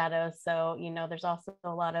lurking in the shadows. So, you know, there's also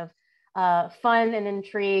a lot of fun and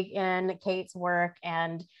intrigue in Kate's work.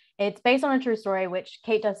 And it's based on a true story, which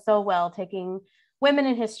Kate does so well, taking women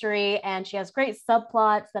in history, and she has great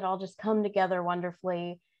subplots that all just come together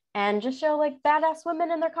wonderfully and just show like badass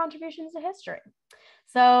women and their contributions to history.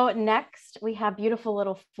 So next we have Beautiful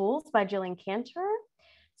Little Fools by Jillian Cantor.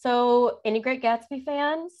 So any Great Gatsby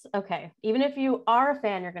fans? Okay, even if you are a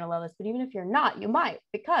fan, you're gonna love this, but even if you're not, you might,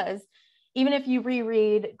 because even if you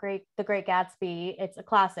reread The Great Gatsby, it's a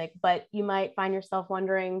classic, but you might find yourself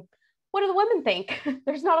wondering, what do the women think?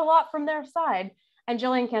 There's not a lot from their side. And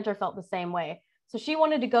Jillian Cantor felt the same way. So she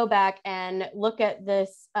wanted to go back and look at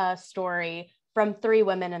this story from 3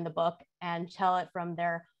 women in the book and tell it from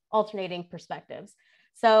their alternating perspectives.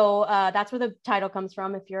 So that's where the title comes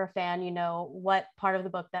from. If you're a fan, you know what part of the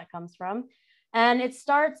book that comes from. And it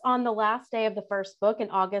starts on the last day of the first book in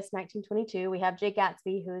August 1922. We have Jay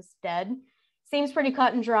Gatsby, who's dead. Seems pretty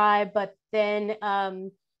cut and dry, but then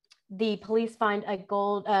the police find a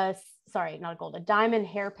diamond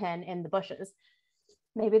hairpin in the bushes.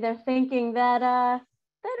 Maybe they're thinking that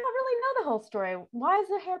they don't really know the whole story. Why is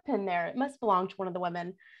the hairpin there? It must belong to one of the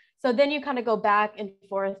women. So then you kind of go back and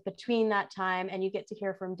forth between that time, and you get to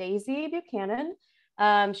hear from Daisy Buchanan.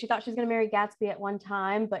 She thought she was going to marry Gatsby at one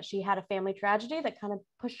time, but she had a family tragedy that kind of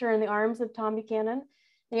pushed her in the arms of Tom Buchanan.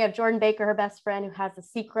 Then you have Jordan Baker, her best friend, who has a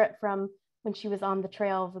secret from when she was on the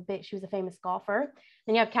trail of she was a famous golfer.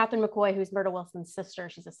 Then you have Catherine McCoy, who's Myrtle Wilson's sister.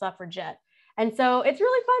 She's a suffragette. And so it's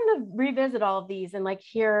really fun to revisit all of these and like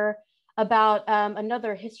hear about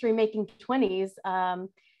another history-making 20s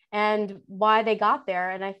and why they got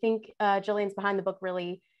there. And I think Jillian's behind the book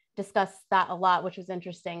really discussed that a lot, which was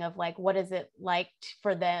interesting, of like, what is it like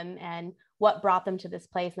for them and what brought them to this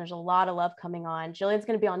place. And there's a lot of love coming on. Jillian's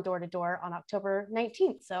going to be on Door to Door on October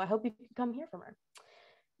 19th. So I hope you can come hear from her.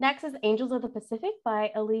 Next is Angels of the Pacific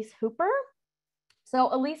by Elise Hooper.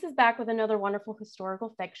 So Elise is back with another wonderful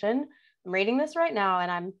historical fiction. I'm reading this right now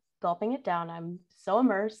and I'm gulping it down. I'm so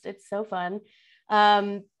immersed. It's so fun.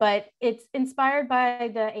 But it's inspired by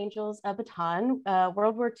the Angels of Bataan,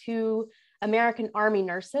 World War II American Army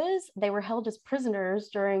nurses. They were held as prisoners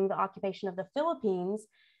during the occupation of the Philippines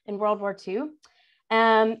in World War II.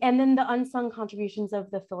 And then the unsung contributions of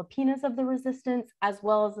the Filipinas of the resistance, as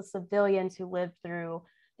well as the civilians who lived through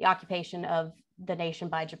the occupation of the nation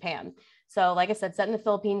by Japan. So like I said, set in the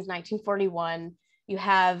Philippines, 1941, you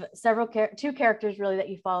have two characters really that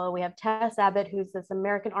you follow. We have Tess Abbott, who's this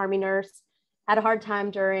American Army nurse, had a hard time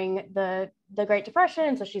during the Great Depression.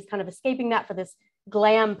 And so she's kind of escaping that for this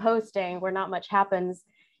glam posting where not much happens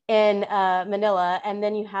in Manila. And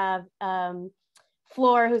then you have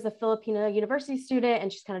Flor, who's a Filipino university student,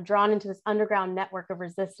 and she's kind of drawn into this underground network of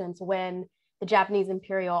resistance when the Japanese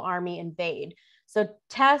Imperial Army invade. So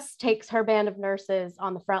Tess takes her band of nurses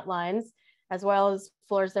on the front lines, as well as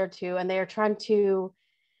Flor's there too, and they are trying to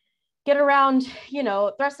get around, you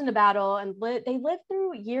know, thrust into battle, and they live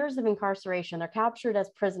through years of incarceration. They're captured as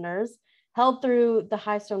prisoners, held through the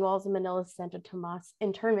high stone walls of Manila's Santo Tomas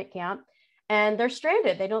internment camp, and they're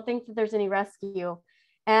stranded. They don't think that there's any rescue.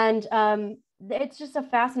 And it's just a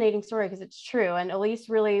fascinating story because it's true. And Elise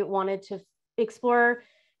really wanted to explore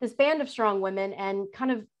this band of strong women and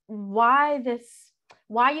kind of why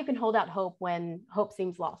you can hold out hope when hope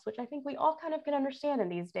seems lost, which I think we all kind of can understand in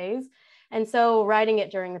these days. And so writing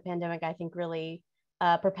it during the pandemic, I think really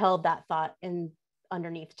propelled that thought in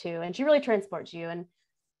underneath too. And she really transports you. And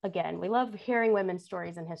again, we love hearing women's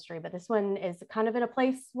stories in history, but this one is kind of in a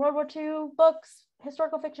place World War II books,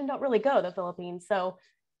 historical fiction don't really go, the Philippines. So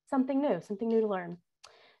something new to learn.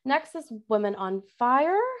 Next is Woman on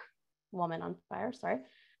Fire,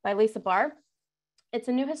 by Lisa Barr. It's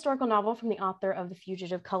a new historical novel from the author of The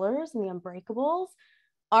Fugitive Colors and The Unbreakables.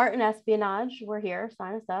 Art and espionage, we're here,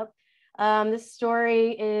 sign us up. This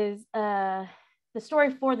story is, the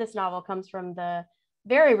story for this novel comes from the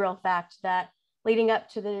very real fact that leading up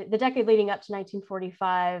to the decade leading up to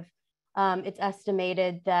 1945, it's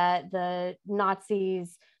estimated that the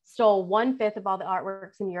Nazis stole 1/5 of all the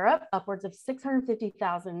artworks in Europe, upwards of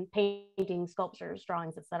 650,000 paintings, sculptures,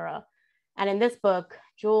 drawings, etc. And in this book,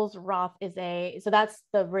 Jules Roth so that's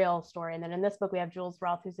the real story. And then in this book, we have Jules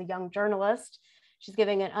Roth, who's a young journalist. She's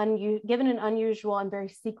given an unusual and very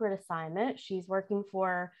secret assignment. She's working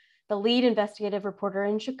for the lead investigative reporter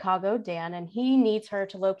in Chicago, Dan, and he needs her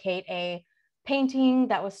to locate a painting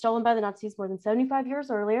that was stolen by the Nazis more than 75 years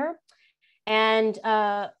earlier. And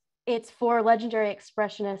it's for legendary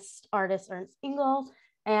expressionist artist Ernst Engel.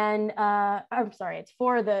 And I'm sorry, it's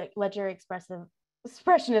for the legendary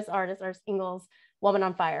expressionist artist Ernst Engel's Woman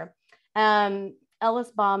on Fire.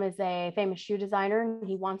 Ellis Baum is a famous shoe designer, and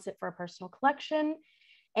he wants it for a personal collection.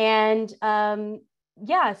 And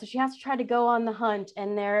yeah, so she has to try to go on the hunt,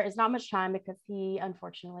 and there is not much time because he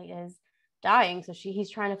unfortunately is dying. So he's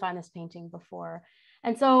trying to find this painting before.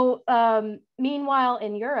 And so meanwhile,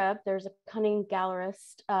 in Europe, there's a cunning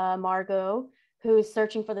gallerist, Margot, who's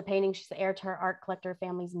searching for the painting. She's the heir to her art collector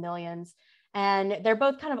family's millions. And they're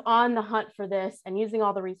both kind of on the hunt for this and using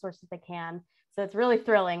all the resources they can. So it's really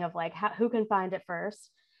thrilling of like who can find it first.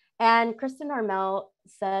 And Kristen Armel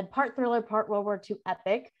said, part thriller, part World War II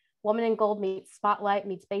epic. Woman in Gold meets Spotlight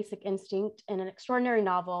meets Basic Instinct in an extraordinary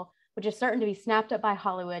novel, which is certain to be snapped up by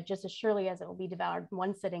Hollywood just as surely as it will be devoured in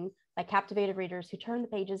one sitting by captivated readers who turn the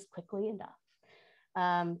pages quickly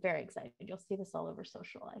enough. Very excited. You'll see this all over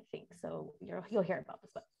social, I think. So you'll hear about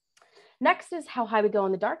this book. Next is How High We Go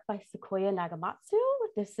in the Dark by Sequoia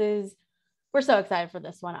Nagamatsu. We're so excited for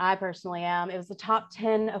this one. I personally am. It was the top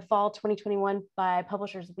 10 of fall 2021 by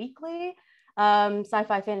Publishers Weekly.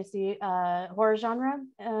 Sci-fi fantasy horror genre.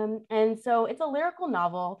 And so it's a lyrical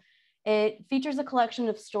novel. It features a collection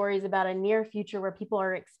of stories about a near future where people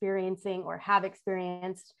are experiencing or have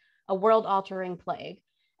experienced a world-altering plague.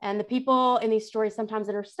 And the people in these stories sometimes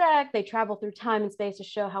intersect. They travel through time and space to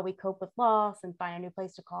show how we cope with loss and find a new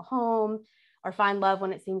place to call home, or find love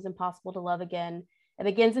when it seems impossible to love again. It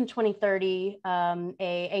begins in 2030. A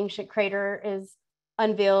ancient crater is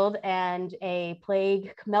unveiled and a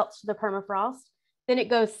plague melts to the permafrost. Then it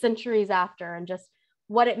goes centuries after and just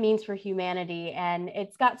what it means for humanity. And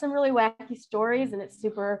it's got some really wacky stories and it's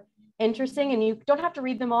super interesting. And you don't have to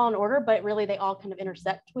read them all in order, but really they all kind of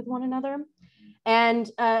intersect with one another. And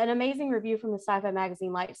an amazing review from the sci-fi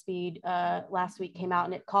magazine Lightspeed last week came out,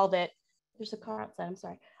 and it called it, there's a car outside, I'm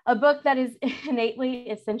sorry, a book that is innately,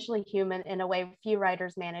 essentially human in a way few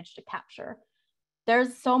writers manage to capture.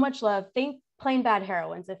 There's so much love. Think Plain Bad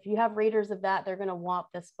Heroines. If you have readers of that, they're going to want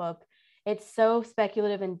this book. It's so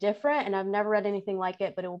speculative and different, and I've never read anything like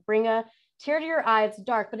it, but it will bring a tear to your eye. It's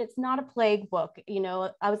dark, but it's not a plague book. You know,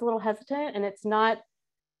 I was a little hesitant, and it's not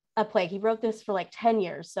a plague. He wrote this for like 10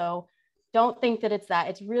 years, so don't think that it's that.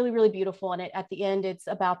 It's really, really beautiful, and at the end, it's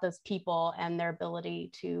about those people and their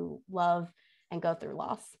ability to love and go through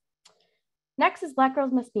loss. Next is Black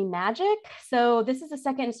Girls Must Be Magic. So this is the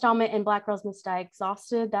second installment in Black Girls Must Die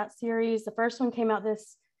Exhausted, that series. The first one came out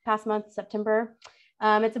this past month, September.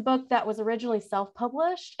 It's a book that was originally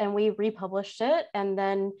self-published, and we republished it. And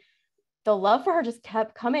then the love for her just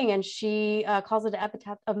kept coming, and she calls it an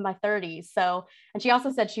epitaph of my 30s. So, and she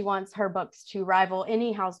also said she wants her books to rival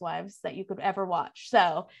any Housewives that you could ever watch.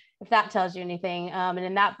 So if that tells you anything. And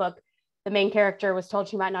in that book, the main character was told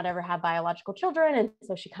she might not ever have biological children. And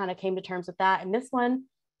so she kind of came to terms with that. In this one,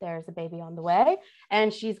 there's a baby on the way,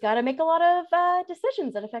 and she's got to make a lot of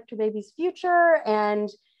decisions that affect her baby's future. And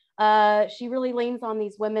she really leans on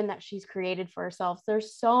these women that she's created for herself.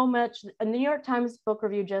 There's so much. And the New York Times book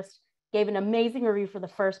review just gave an amazing review for the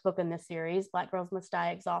first book in this series, Black Girls Must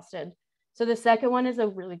Die Exhausted. So the second one is a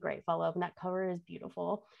really great follow-up, and that cover is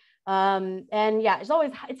beautiful. And yeah,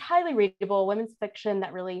 it's highly readable women's fiction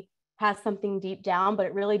that really has something deep down, but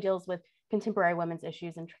it really deals with contemporary women's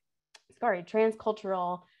issues and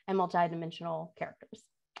transcultural and multidimensional characters.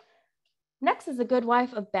 Next is The Good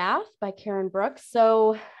Wife of Bath by Karen Brooks.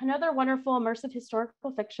 So another wonderful immersive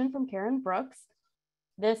historical fiction from Karen Brooks.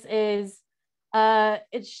 This is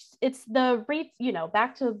it's the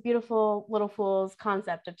back to Beautiful Little Fools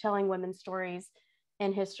concept of telling women's stories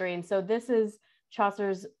in history. And so this is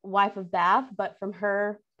Chaucer's Wife of Bath, but from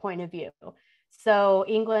her point of view. So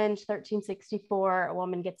England, 1364, a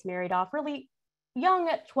woman gets married off really young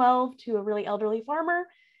at 12 to a really elderly farmer,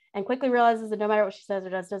 and quickly realizes that no matter what she says or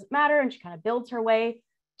does doesn't matter. And she kind of builds her way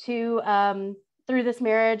to through this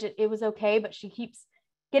marriage. It was okay, but she keeps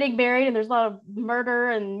getting married, and there's a lot of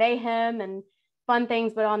murder and mayhem and fun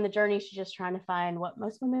things, but on the journey, she's just trying to find what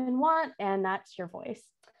most women want, and that's your voice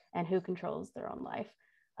and who controls their own life.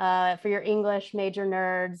 For your English major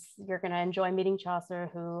nerds, you're going to enjoy meeting Chaucer,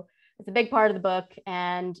 who is a big part of the book,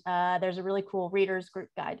 and there's a really cool readers group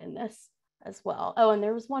guide in this as well. Oh, and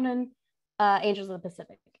there was one in Angels of the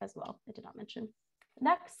Pacific as well, I did not mention.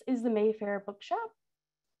 Next is the Mayfair Bookshop,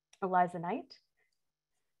 Eliza Knight.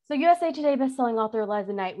 So USA Today bestselling author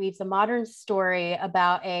Eliza Knight weaves a modern story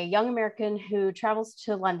about a young American who travels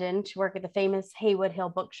to London to work at the famous Haywood Hill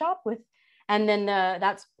Bookshop with And then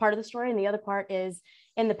that's part of the story. And the other part is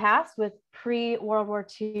in the past with pre-World War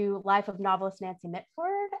II life of novelist Nancy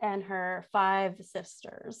Mitford and her 5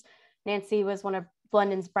 sisters. Nancy was one of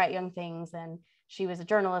London's bright young things, and she was a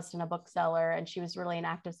journalist and a bookseller, and she was really an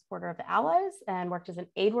active supporter of the Allies and worked as an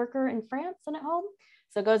aid worker in France and at home.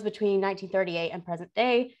 So it goes between 1938 and present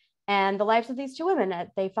day. And the lives of these 2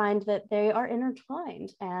 women, they find that they are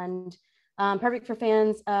intertwined, and perfect for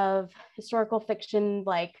fans of historical fiction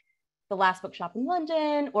like The Last Bookshop in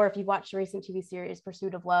London, or if you've watched the recent TV series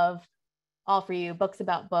Pursuit of Love, all for you, books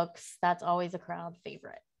about books. That's always a crowd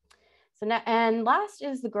favorite. So now, and last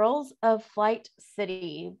is The Girls of Flight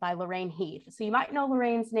City by Lorraine Heath. So you might know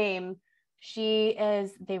Lorraine's name. She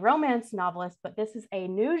is the romance novelist, but this is a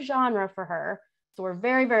new genre for her. So we're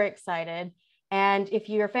very, very excited. And if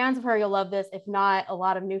you're fans of her, you'll love this. If not, a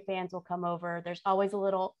lot of new fans will come over. There's always a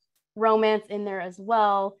little romance in there as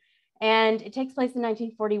well. And it takes place in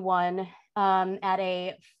 1941 at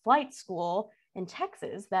a flight school in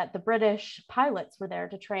Texas that the British pilots were there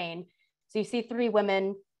to train. So you see 3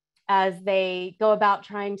 women as they go about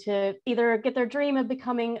trying to either get their dream of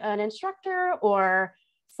becoming an instructor or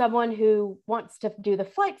someone who wants to do the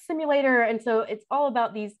flight simulator. And so it's all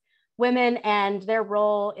about these women and their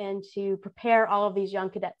role in to prepare all of these young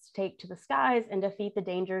cadets to take to the skies and defeat the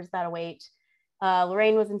dangers that await.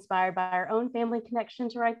 Lorraine was inspired by her own family connection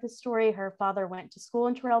to write this story. Her father went to school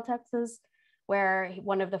in Terrell, Texas, where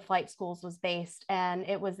one of the flight schools was based. And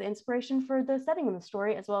it was the inspiration for the setting of the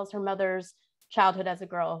story, as well as her mother's childhood as a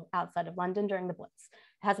girl outside of London during the Blitz.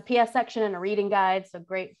 It has a PS section and a reading guide, so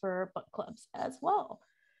great for book clubs as well.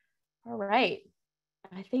 All right.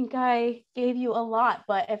 I think I gave you a lot,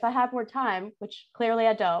 but if I have more time, which clearly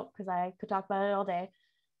I don't, because I could talk about it all day,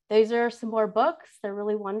 these are some more books. They're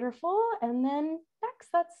really wonderful. And then next,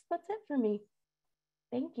 that's it for me.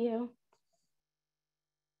 Thank you.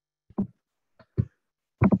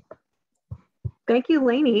 Thank you,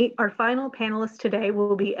 Lainey. Our final panelist today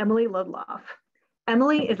will be Emily Ludloff.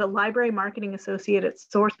 Emily is a library marketing associate at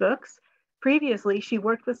Sourcebooks. Previously, she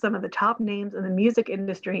worked with some of the top names in the music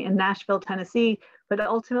industry in Nashville, Tennessee, but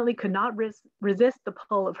ultimately could not resist the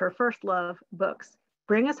pull of her first love, books.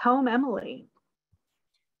 Bring us home, Emily.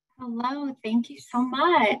 Hello, thank you so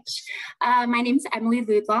much. My name is Emily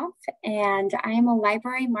Ludloff, and I am a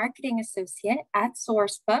library marketing associate at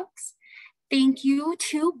Sourcebooks. Thank you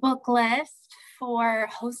to Booklist for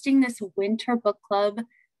hosting this winter book club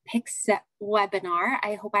Picks webinar.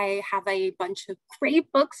 I hope I have a bunch of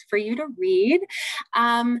great books for you to read.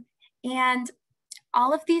 And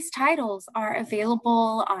all of these titles are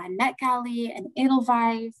available on NetGalley and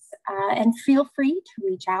Edelweiss, and feel free to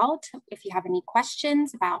reach out if you have any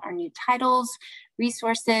questions about our new titles,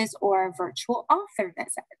 resources, or virtual author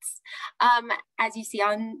visits. As you see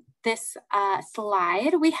on this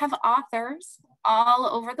slide, we have authors all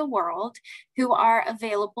over the world who are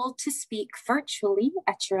available to speak virtually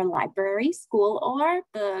at your library, school, or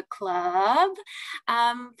book club.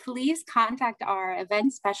 Please contact our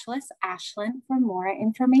event specialist, Ashlyn, for more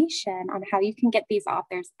information on how you can get these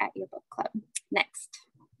authors at your book club. Next.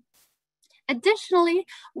 Additionally,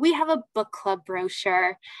 we have a book club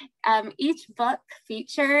brochure. Each book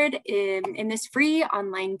featured in this free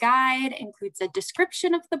online guide includes a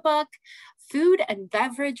description of the book, food and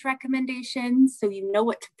beverage recommendations, so you know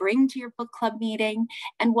what to bring to your book club meeting,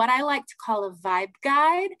 and what I like to call a vibe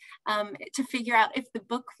guide to figure out if the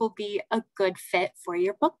book will be a good fit for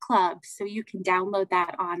your book club. So you can download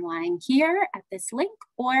that online here at this link,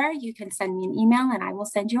 or you can send me an email and I will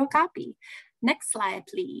send you a copy. Next slide,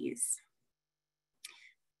 please.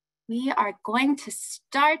 We are going to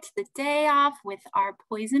start the day off with our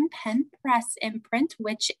Poison Pen Press imprint,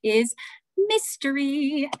 which is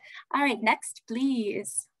Mystery. All right, next,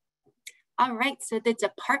 please. All right, so the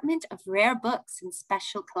Department of Rare Books and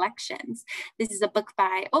Special Collections. This is a book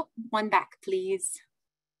by, oh, one back, please.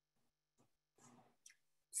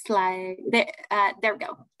 Slide, there we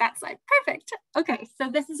go, that slide, perfect. Okay, so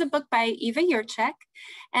this is a book by Eva Yurchek,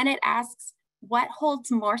 and it asks, what holds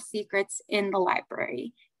more secrets in the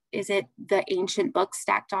library? Is it the ancient books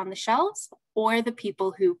stacked on the shelves or the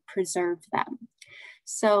people who preserve them?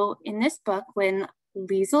 So in this book, when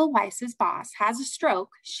Liesl Weiss's boss has a stroke,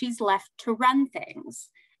 she's left to run things.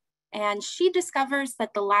 And she discovers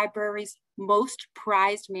that the library's most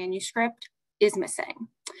prized manuscript is missing.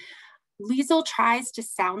 Liesl tries to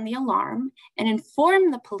sound the alarm and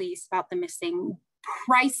inform the police about the missing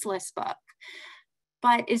priceless book,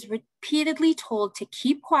 but is repeatedly told to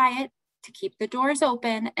keep quiet, to keep the doors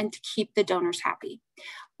open, and to keep the donors happy.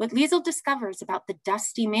 What Liesl discovers about the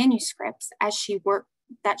dusty manuscripts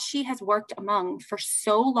that she has worked among for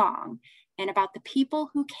so long, and about the people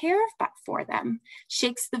who care for them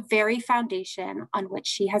shakes the very foundation on which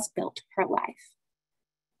she has built her life.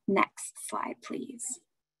 Next slide, please.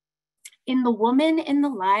 In The Woman in the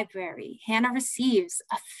Library, Hannah receives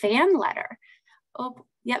a fan letter. Oh,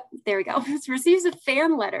 yep, there we go. Receives a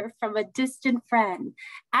fan letter from a distant friend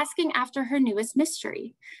asking after her newest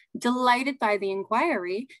mystery. Delighted by the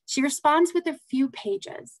inquiry, she responds with a few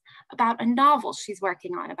pages about a novel she's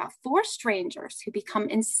working on about 4 strangers who become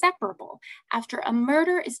inseparable after a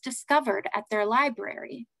murder is discovered at their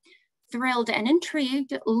library. Thrilled and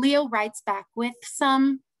intrigued, Leo writes back with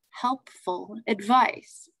some helpful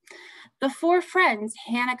advice. The 4 friends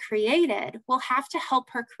Hannah created will have to help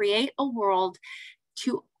her create a world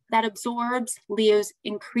that absorbs Leo's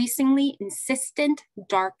increasingly insistent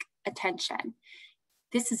dark attention.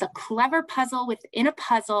 This is a clever puzzle within a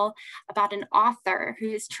puzzle about an author who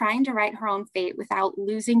is trying to write her own fate without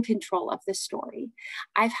losing control of the story.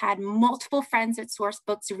 I've had multiple friends at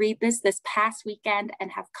Sourcebooks read this past weekend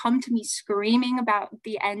and have come to me screaming about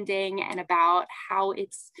the ending and about how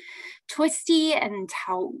it's twisty and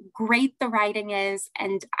how great the writing is.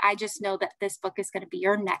 And I just know that this book is going to be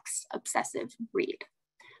your next obsessive read.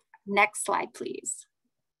 Next slide, please.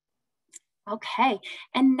 Okay,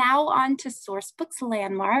 and now on to Sourcebooks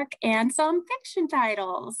Landmark and some fiction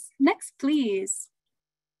titles. Next, please.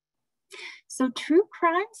 So True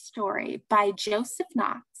Crime Story by Joseph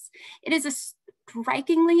Knox. It is a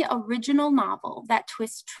strikingly original novel that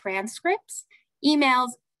twists transcripts, emails,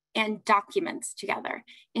 and documents together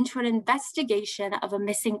into an investigation of a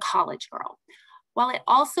missing college girl, while it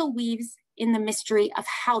also weaves in the mystery of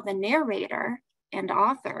how the narrator and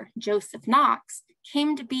author, Joseph Knox,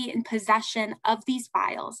 came to be in possession of these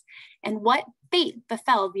files and what fate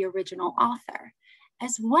befell the original author,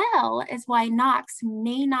 as well as why Knox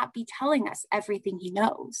may not be telling us everything he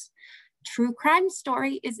knows. True Crime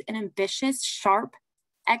Story is an ambitious, sharp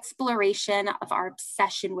exploration of our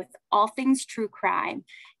obsession with all things true crime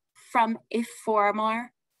from a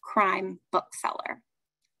former crime bookseller.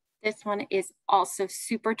 This one is also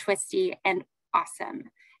super twisty and awesome.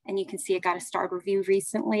 And you can see it got a starred review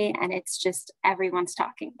recently, and it's just everyone's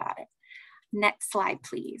talking about it. Next slide,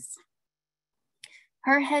 please.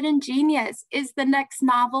 Her Hidden Genius is the next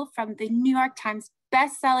novel from the New York Times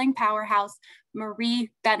best-selling powerhouse, Marie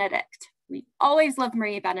Benedict. We always love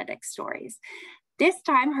Marie Benedict stories. This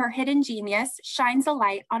time, Her Hidden Genius shines a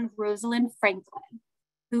light on Rosalind Franklin,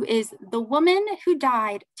 who is the woman who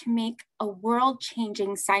died to make a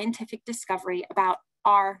world-changing scientific discovery about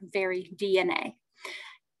our very DNA.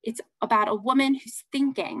 It's about a woman whose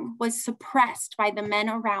thinking was suppressed by the men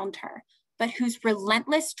around her, but whose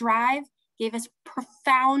relentless drive gave us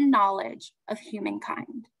profound knowledge of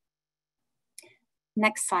humankind.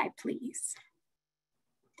 Next slide, please.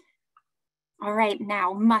 All right,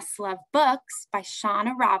 now Must Love Books by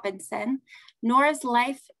Shauna Robinson. Nora's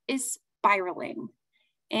life is spiraling,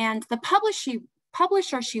 and the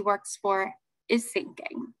publisher she works for is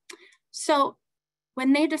sinking. So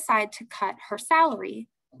when they decide to cut her salary,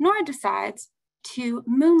 Nora decides to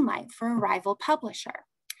moonlight for a rival publisher.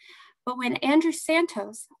 But when Andrew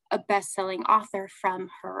Santos, a best-selling author from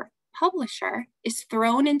her publisher, is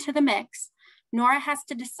thrown into the mix, Nora has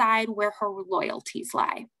to decide where her loyalties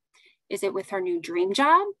lie. Is it with her new dream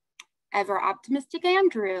job, ever-optimistic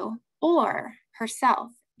Andrew, or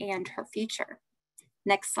herself and her future?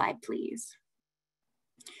 Next slide, please.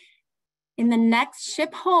 In the next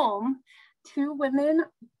ship home, 2 women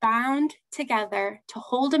bound together to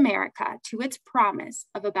hold America to its promise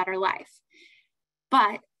of a better life.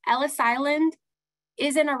 But Ellis Island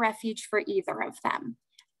isn't a refuge for either of them.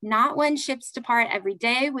 Not when ships depart every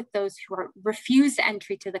day with those who are refused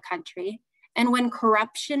entry to the country, and when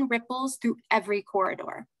corruption ripples through every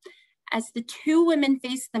corridor. As the 2 women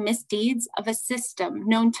face the misdeeds of a system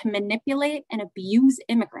known to manipulate and abuse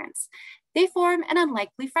immigrants, they form an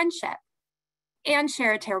unlikely friendship and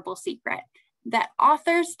share a terrible secret that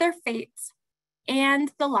authors their fates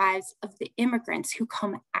and the lives of the immigrants who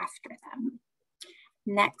come after them.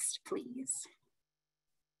 Next, please.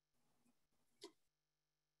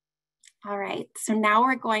 All right, so now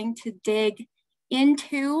we're going to dig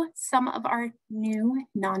into some of our new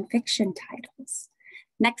nonfiction titles.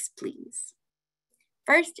 Next, please.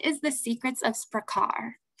 First is The Secrets of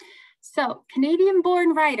Sprakar. So,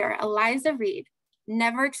 Canadian-born writer Eliza Reid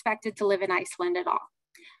never expected to live in Iceland at all,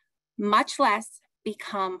 much less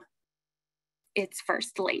become its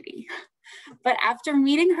first lady. But after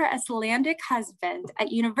meeting her Icelandic husband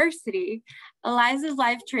at university, Eliza's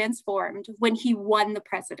life transformed when he won the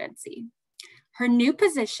presidency. Her new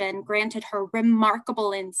position granted her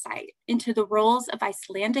remarkable insight into the roles of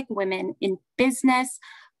Icelandic women in business,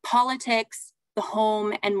 politics, the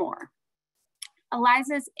home, and more.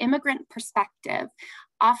 Eliza's immigrant perspective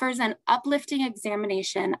offers an uplifting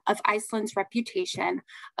examination of Iceland's reputation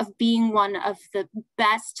of being one of the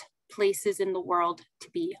best places in the world to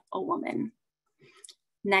be a woman.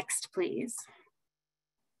 Next, please.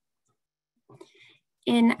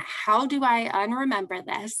 In How Do I Unremember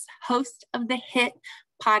This, host of the hit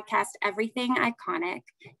podcast Everything Iconic,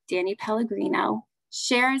 Danny Pellegrino,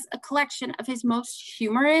 shares a collection of his most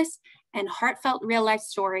humorous and heartfelt real-life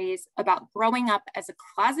stories about growing up as a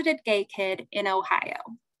closeted gay kid in Ohio.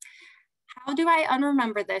 How Do I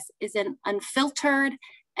Unremember This is an unfiltered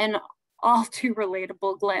and all too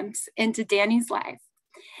relatable glimpse into Danny's life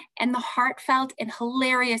and the heartfelt and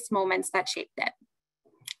hilarious moments that shaped it.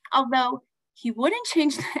 Although he wouldn't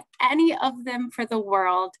change any of them for the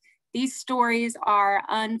world, these stories are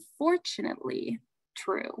unfortunately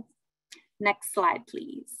true. Next slide,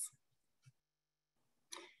 please.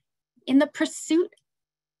 In the Pursuit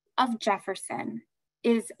of Jefferson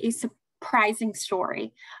is a surprising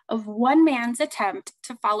story of one man's attempt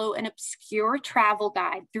to follow an obscure travel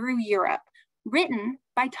guide through Europe written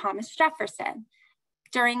by Thomas Jefferson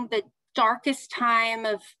during the darkest time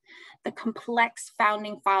of the complex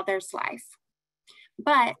founding father's life.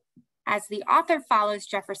 But as the author follows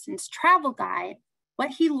Jefferson's travel guide, what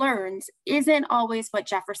he learns isn't always what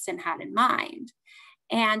Jefferson had in mind.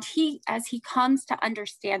 And as he comes to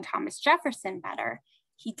understand Thomas Jefferson better,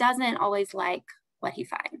 he doesn't always like what he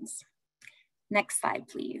finds. Next slide,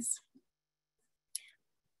 please.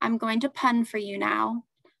 I'm going to pun for you now.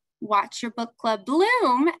 Watch your book club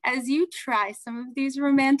bloom as you try some of these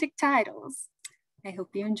romantic titles. I hope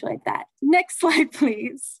you enjoyed that. Next slide,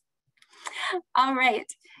 please. All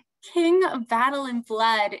right. King of Battle and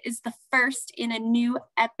Blood is the first in a new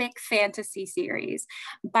epic fantasy series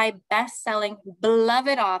by best-selling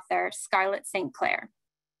beloved author Scarlett St. Clair.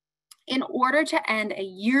 In order to end a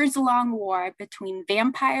years-long war between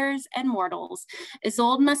vampires and mortals,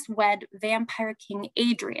 Isolde must wed vampire king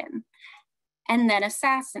Adrian and then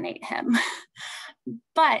assassinate him.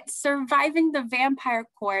 But surviving the vampire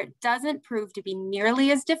court doesn't prove to be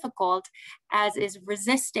nearly as difficult as is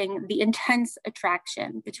resisting the intense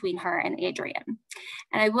attraction between her and Adrian.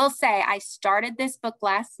 And I will say, I started this book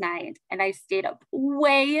last night and I stayed up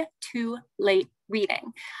way too late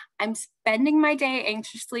reading. I'm spending my day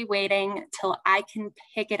anxiously waiting till I can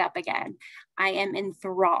pick it up again. I am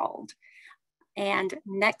enthralled. And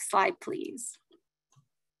next slide, please.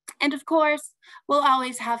 And of course, we'll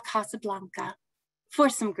always have Casablanca for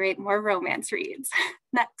some great more romance reads.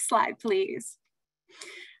 Next slide, please.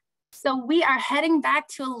 So we are heading back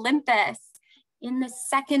to Olympus in the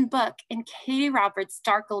second book in Katie Roberts'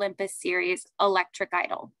 Dark Olympus series, Electric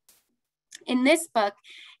Idol. In this book,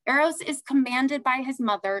 Eros is commanded by his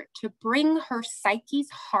mother to bring her Psyche's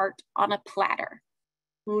heart on a platter,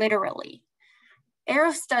 literally.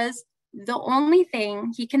 Eros does the only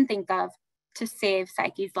thing he can think of to save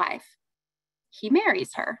Psyche's life. He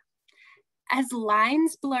marries her. As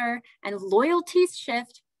lines blur and loyalties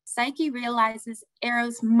shift, Psyche realizes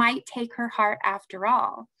Eros might take her heart after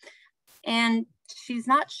all, and she's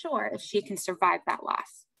not sure if she can survive that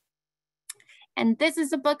loss. And this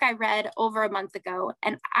is a book I read over a month ago,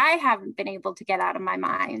 and I haven't been able to get out of my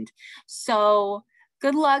mind. So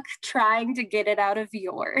good luck trying to get it out of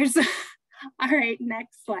yours. All right,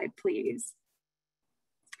 next slide, please.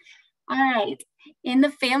 All right, in The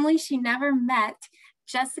Family She Never Met,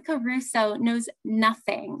 Jessica Russo knows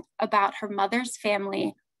nothing about her mother's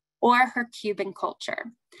family or her Cuban culture.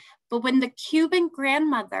 But when the Cuban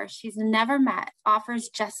grandmother she's never met offers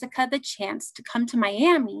Jessica the chance to come to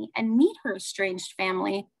Miami and meet her estranged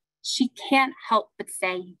family, she can't help but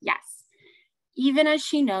say yes, even as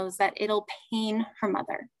she knows that it'll pain her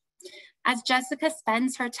mother. As Jessica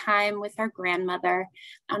spends her time with her grandmother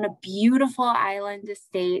on a beautiful island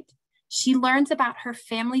estate, she learns about her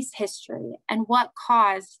family's history and what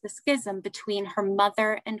caused the schism between her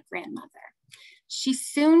mother and grandmother. She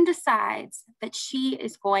soon decides that she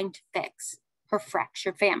is going to fix her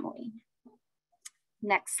fractured family.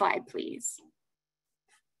 Next slide, please.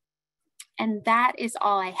 And that is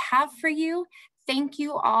all I have for you. Thank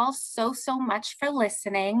you all so much for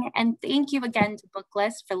listening. And thank you again to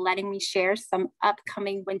Booklist for letting me share some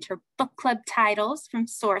upcoming winter book club titles from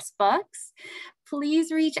Sourcebooks.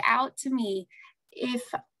 Please reach out to me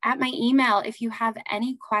at my email if you have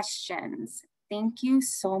any questions. Thank you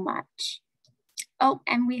so much. Oh,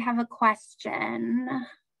 and we have a question.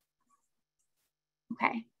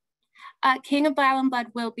 Okay. King of Battle and Blood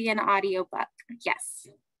will be an audiobook. Yes.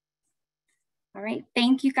 All right.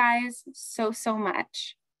 Thank you guys so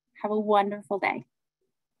much. Have a wonderful day.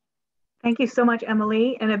 Thank you so much,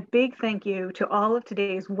 Emily, and a big thank you to all of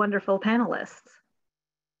today's wonderful panelists.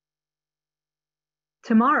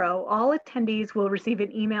 Tomorrow, all attendees will receive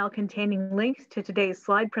an email containing links to today's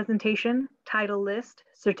slide presentation, title list,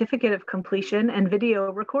 certificate of completion, and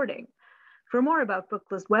video recording. For more about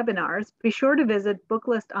Booklist webinars, be sure to visit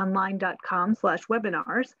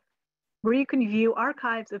booklistonline.com/webinars, where you can view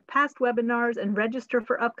archives of past webinars and register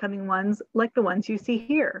for upcoming ones like the ones you see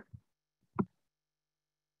here.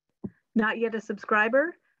 Not yet a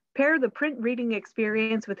subscriber? Pair the print reading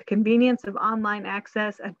experience with the convenience of online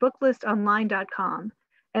access at booklistonline.com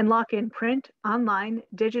and lock in print, online,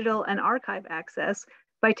 digital, and archive access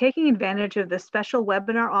by taking advantage of the special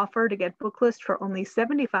webinar offer to get Booklist for only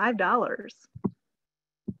 $75.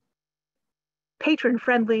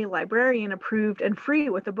 Patron-friendly, librarian-approved, and free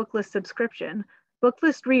with a Booklist subscription,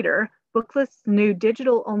 Booklist Reader, Booklist's new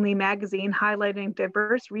digital-only magazine highlighting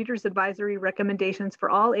diverse readers' advisory recommendations for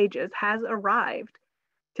all ages, has arrived.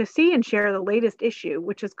 To see and share the latest issue,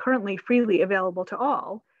 which is currently freely available to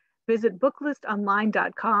all, visit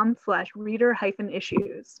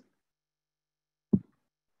booklistonline.com/reader-issues.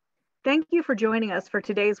 Thank you for joining us for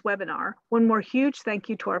today's webinar. One more huge thank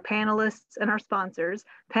you to our panelists and our sponsors,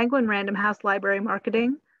 Penguin Random House Library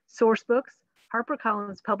Marketing, Sourcebooks,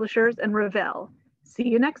 HarperCollins Publishers, and Revell. See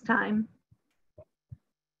you next time.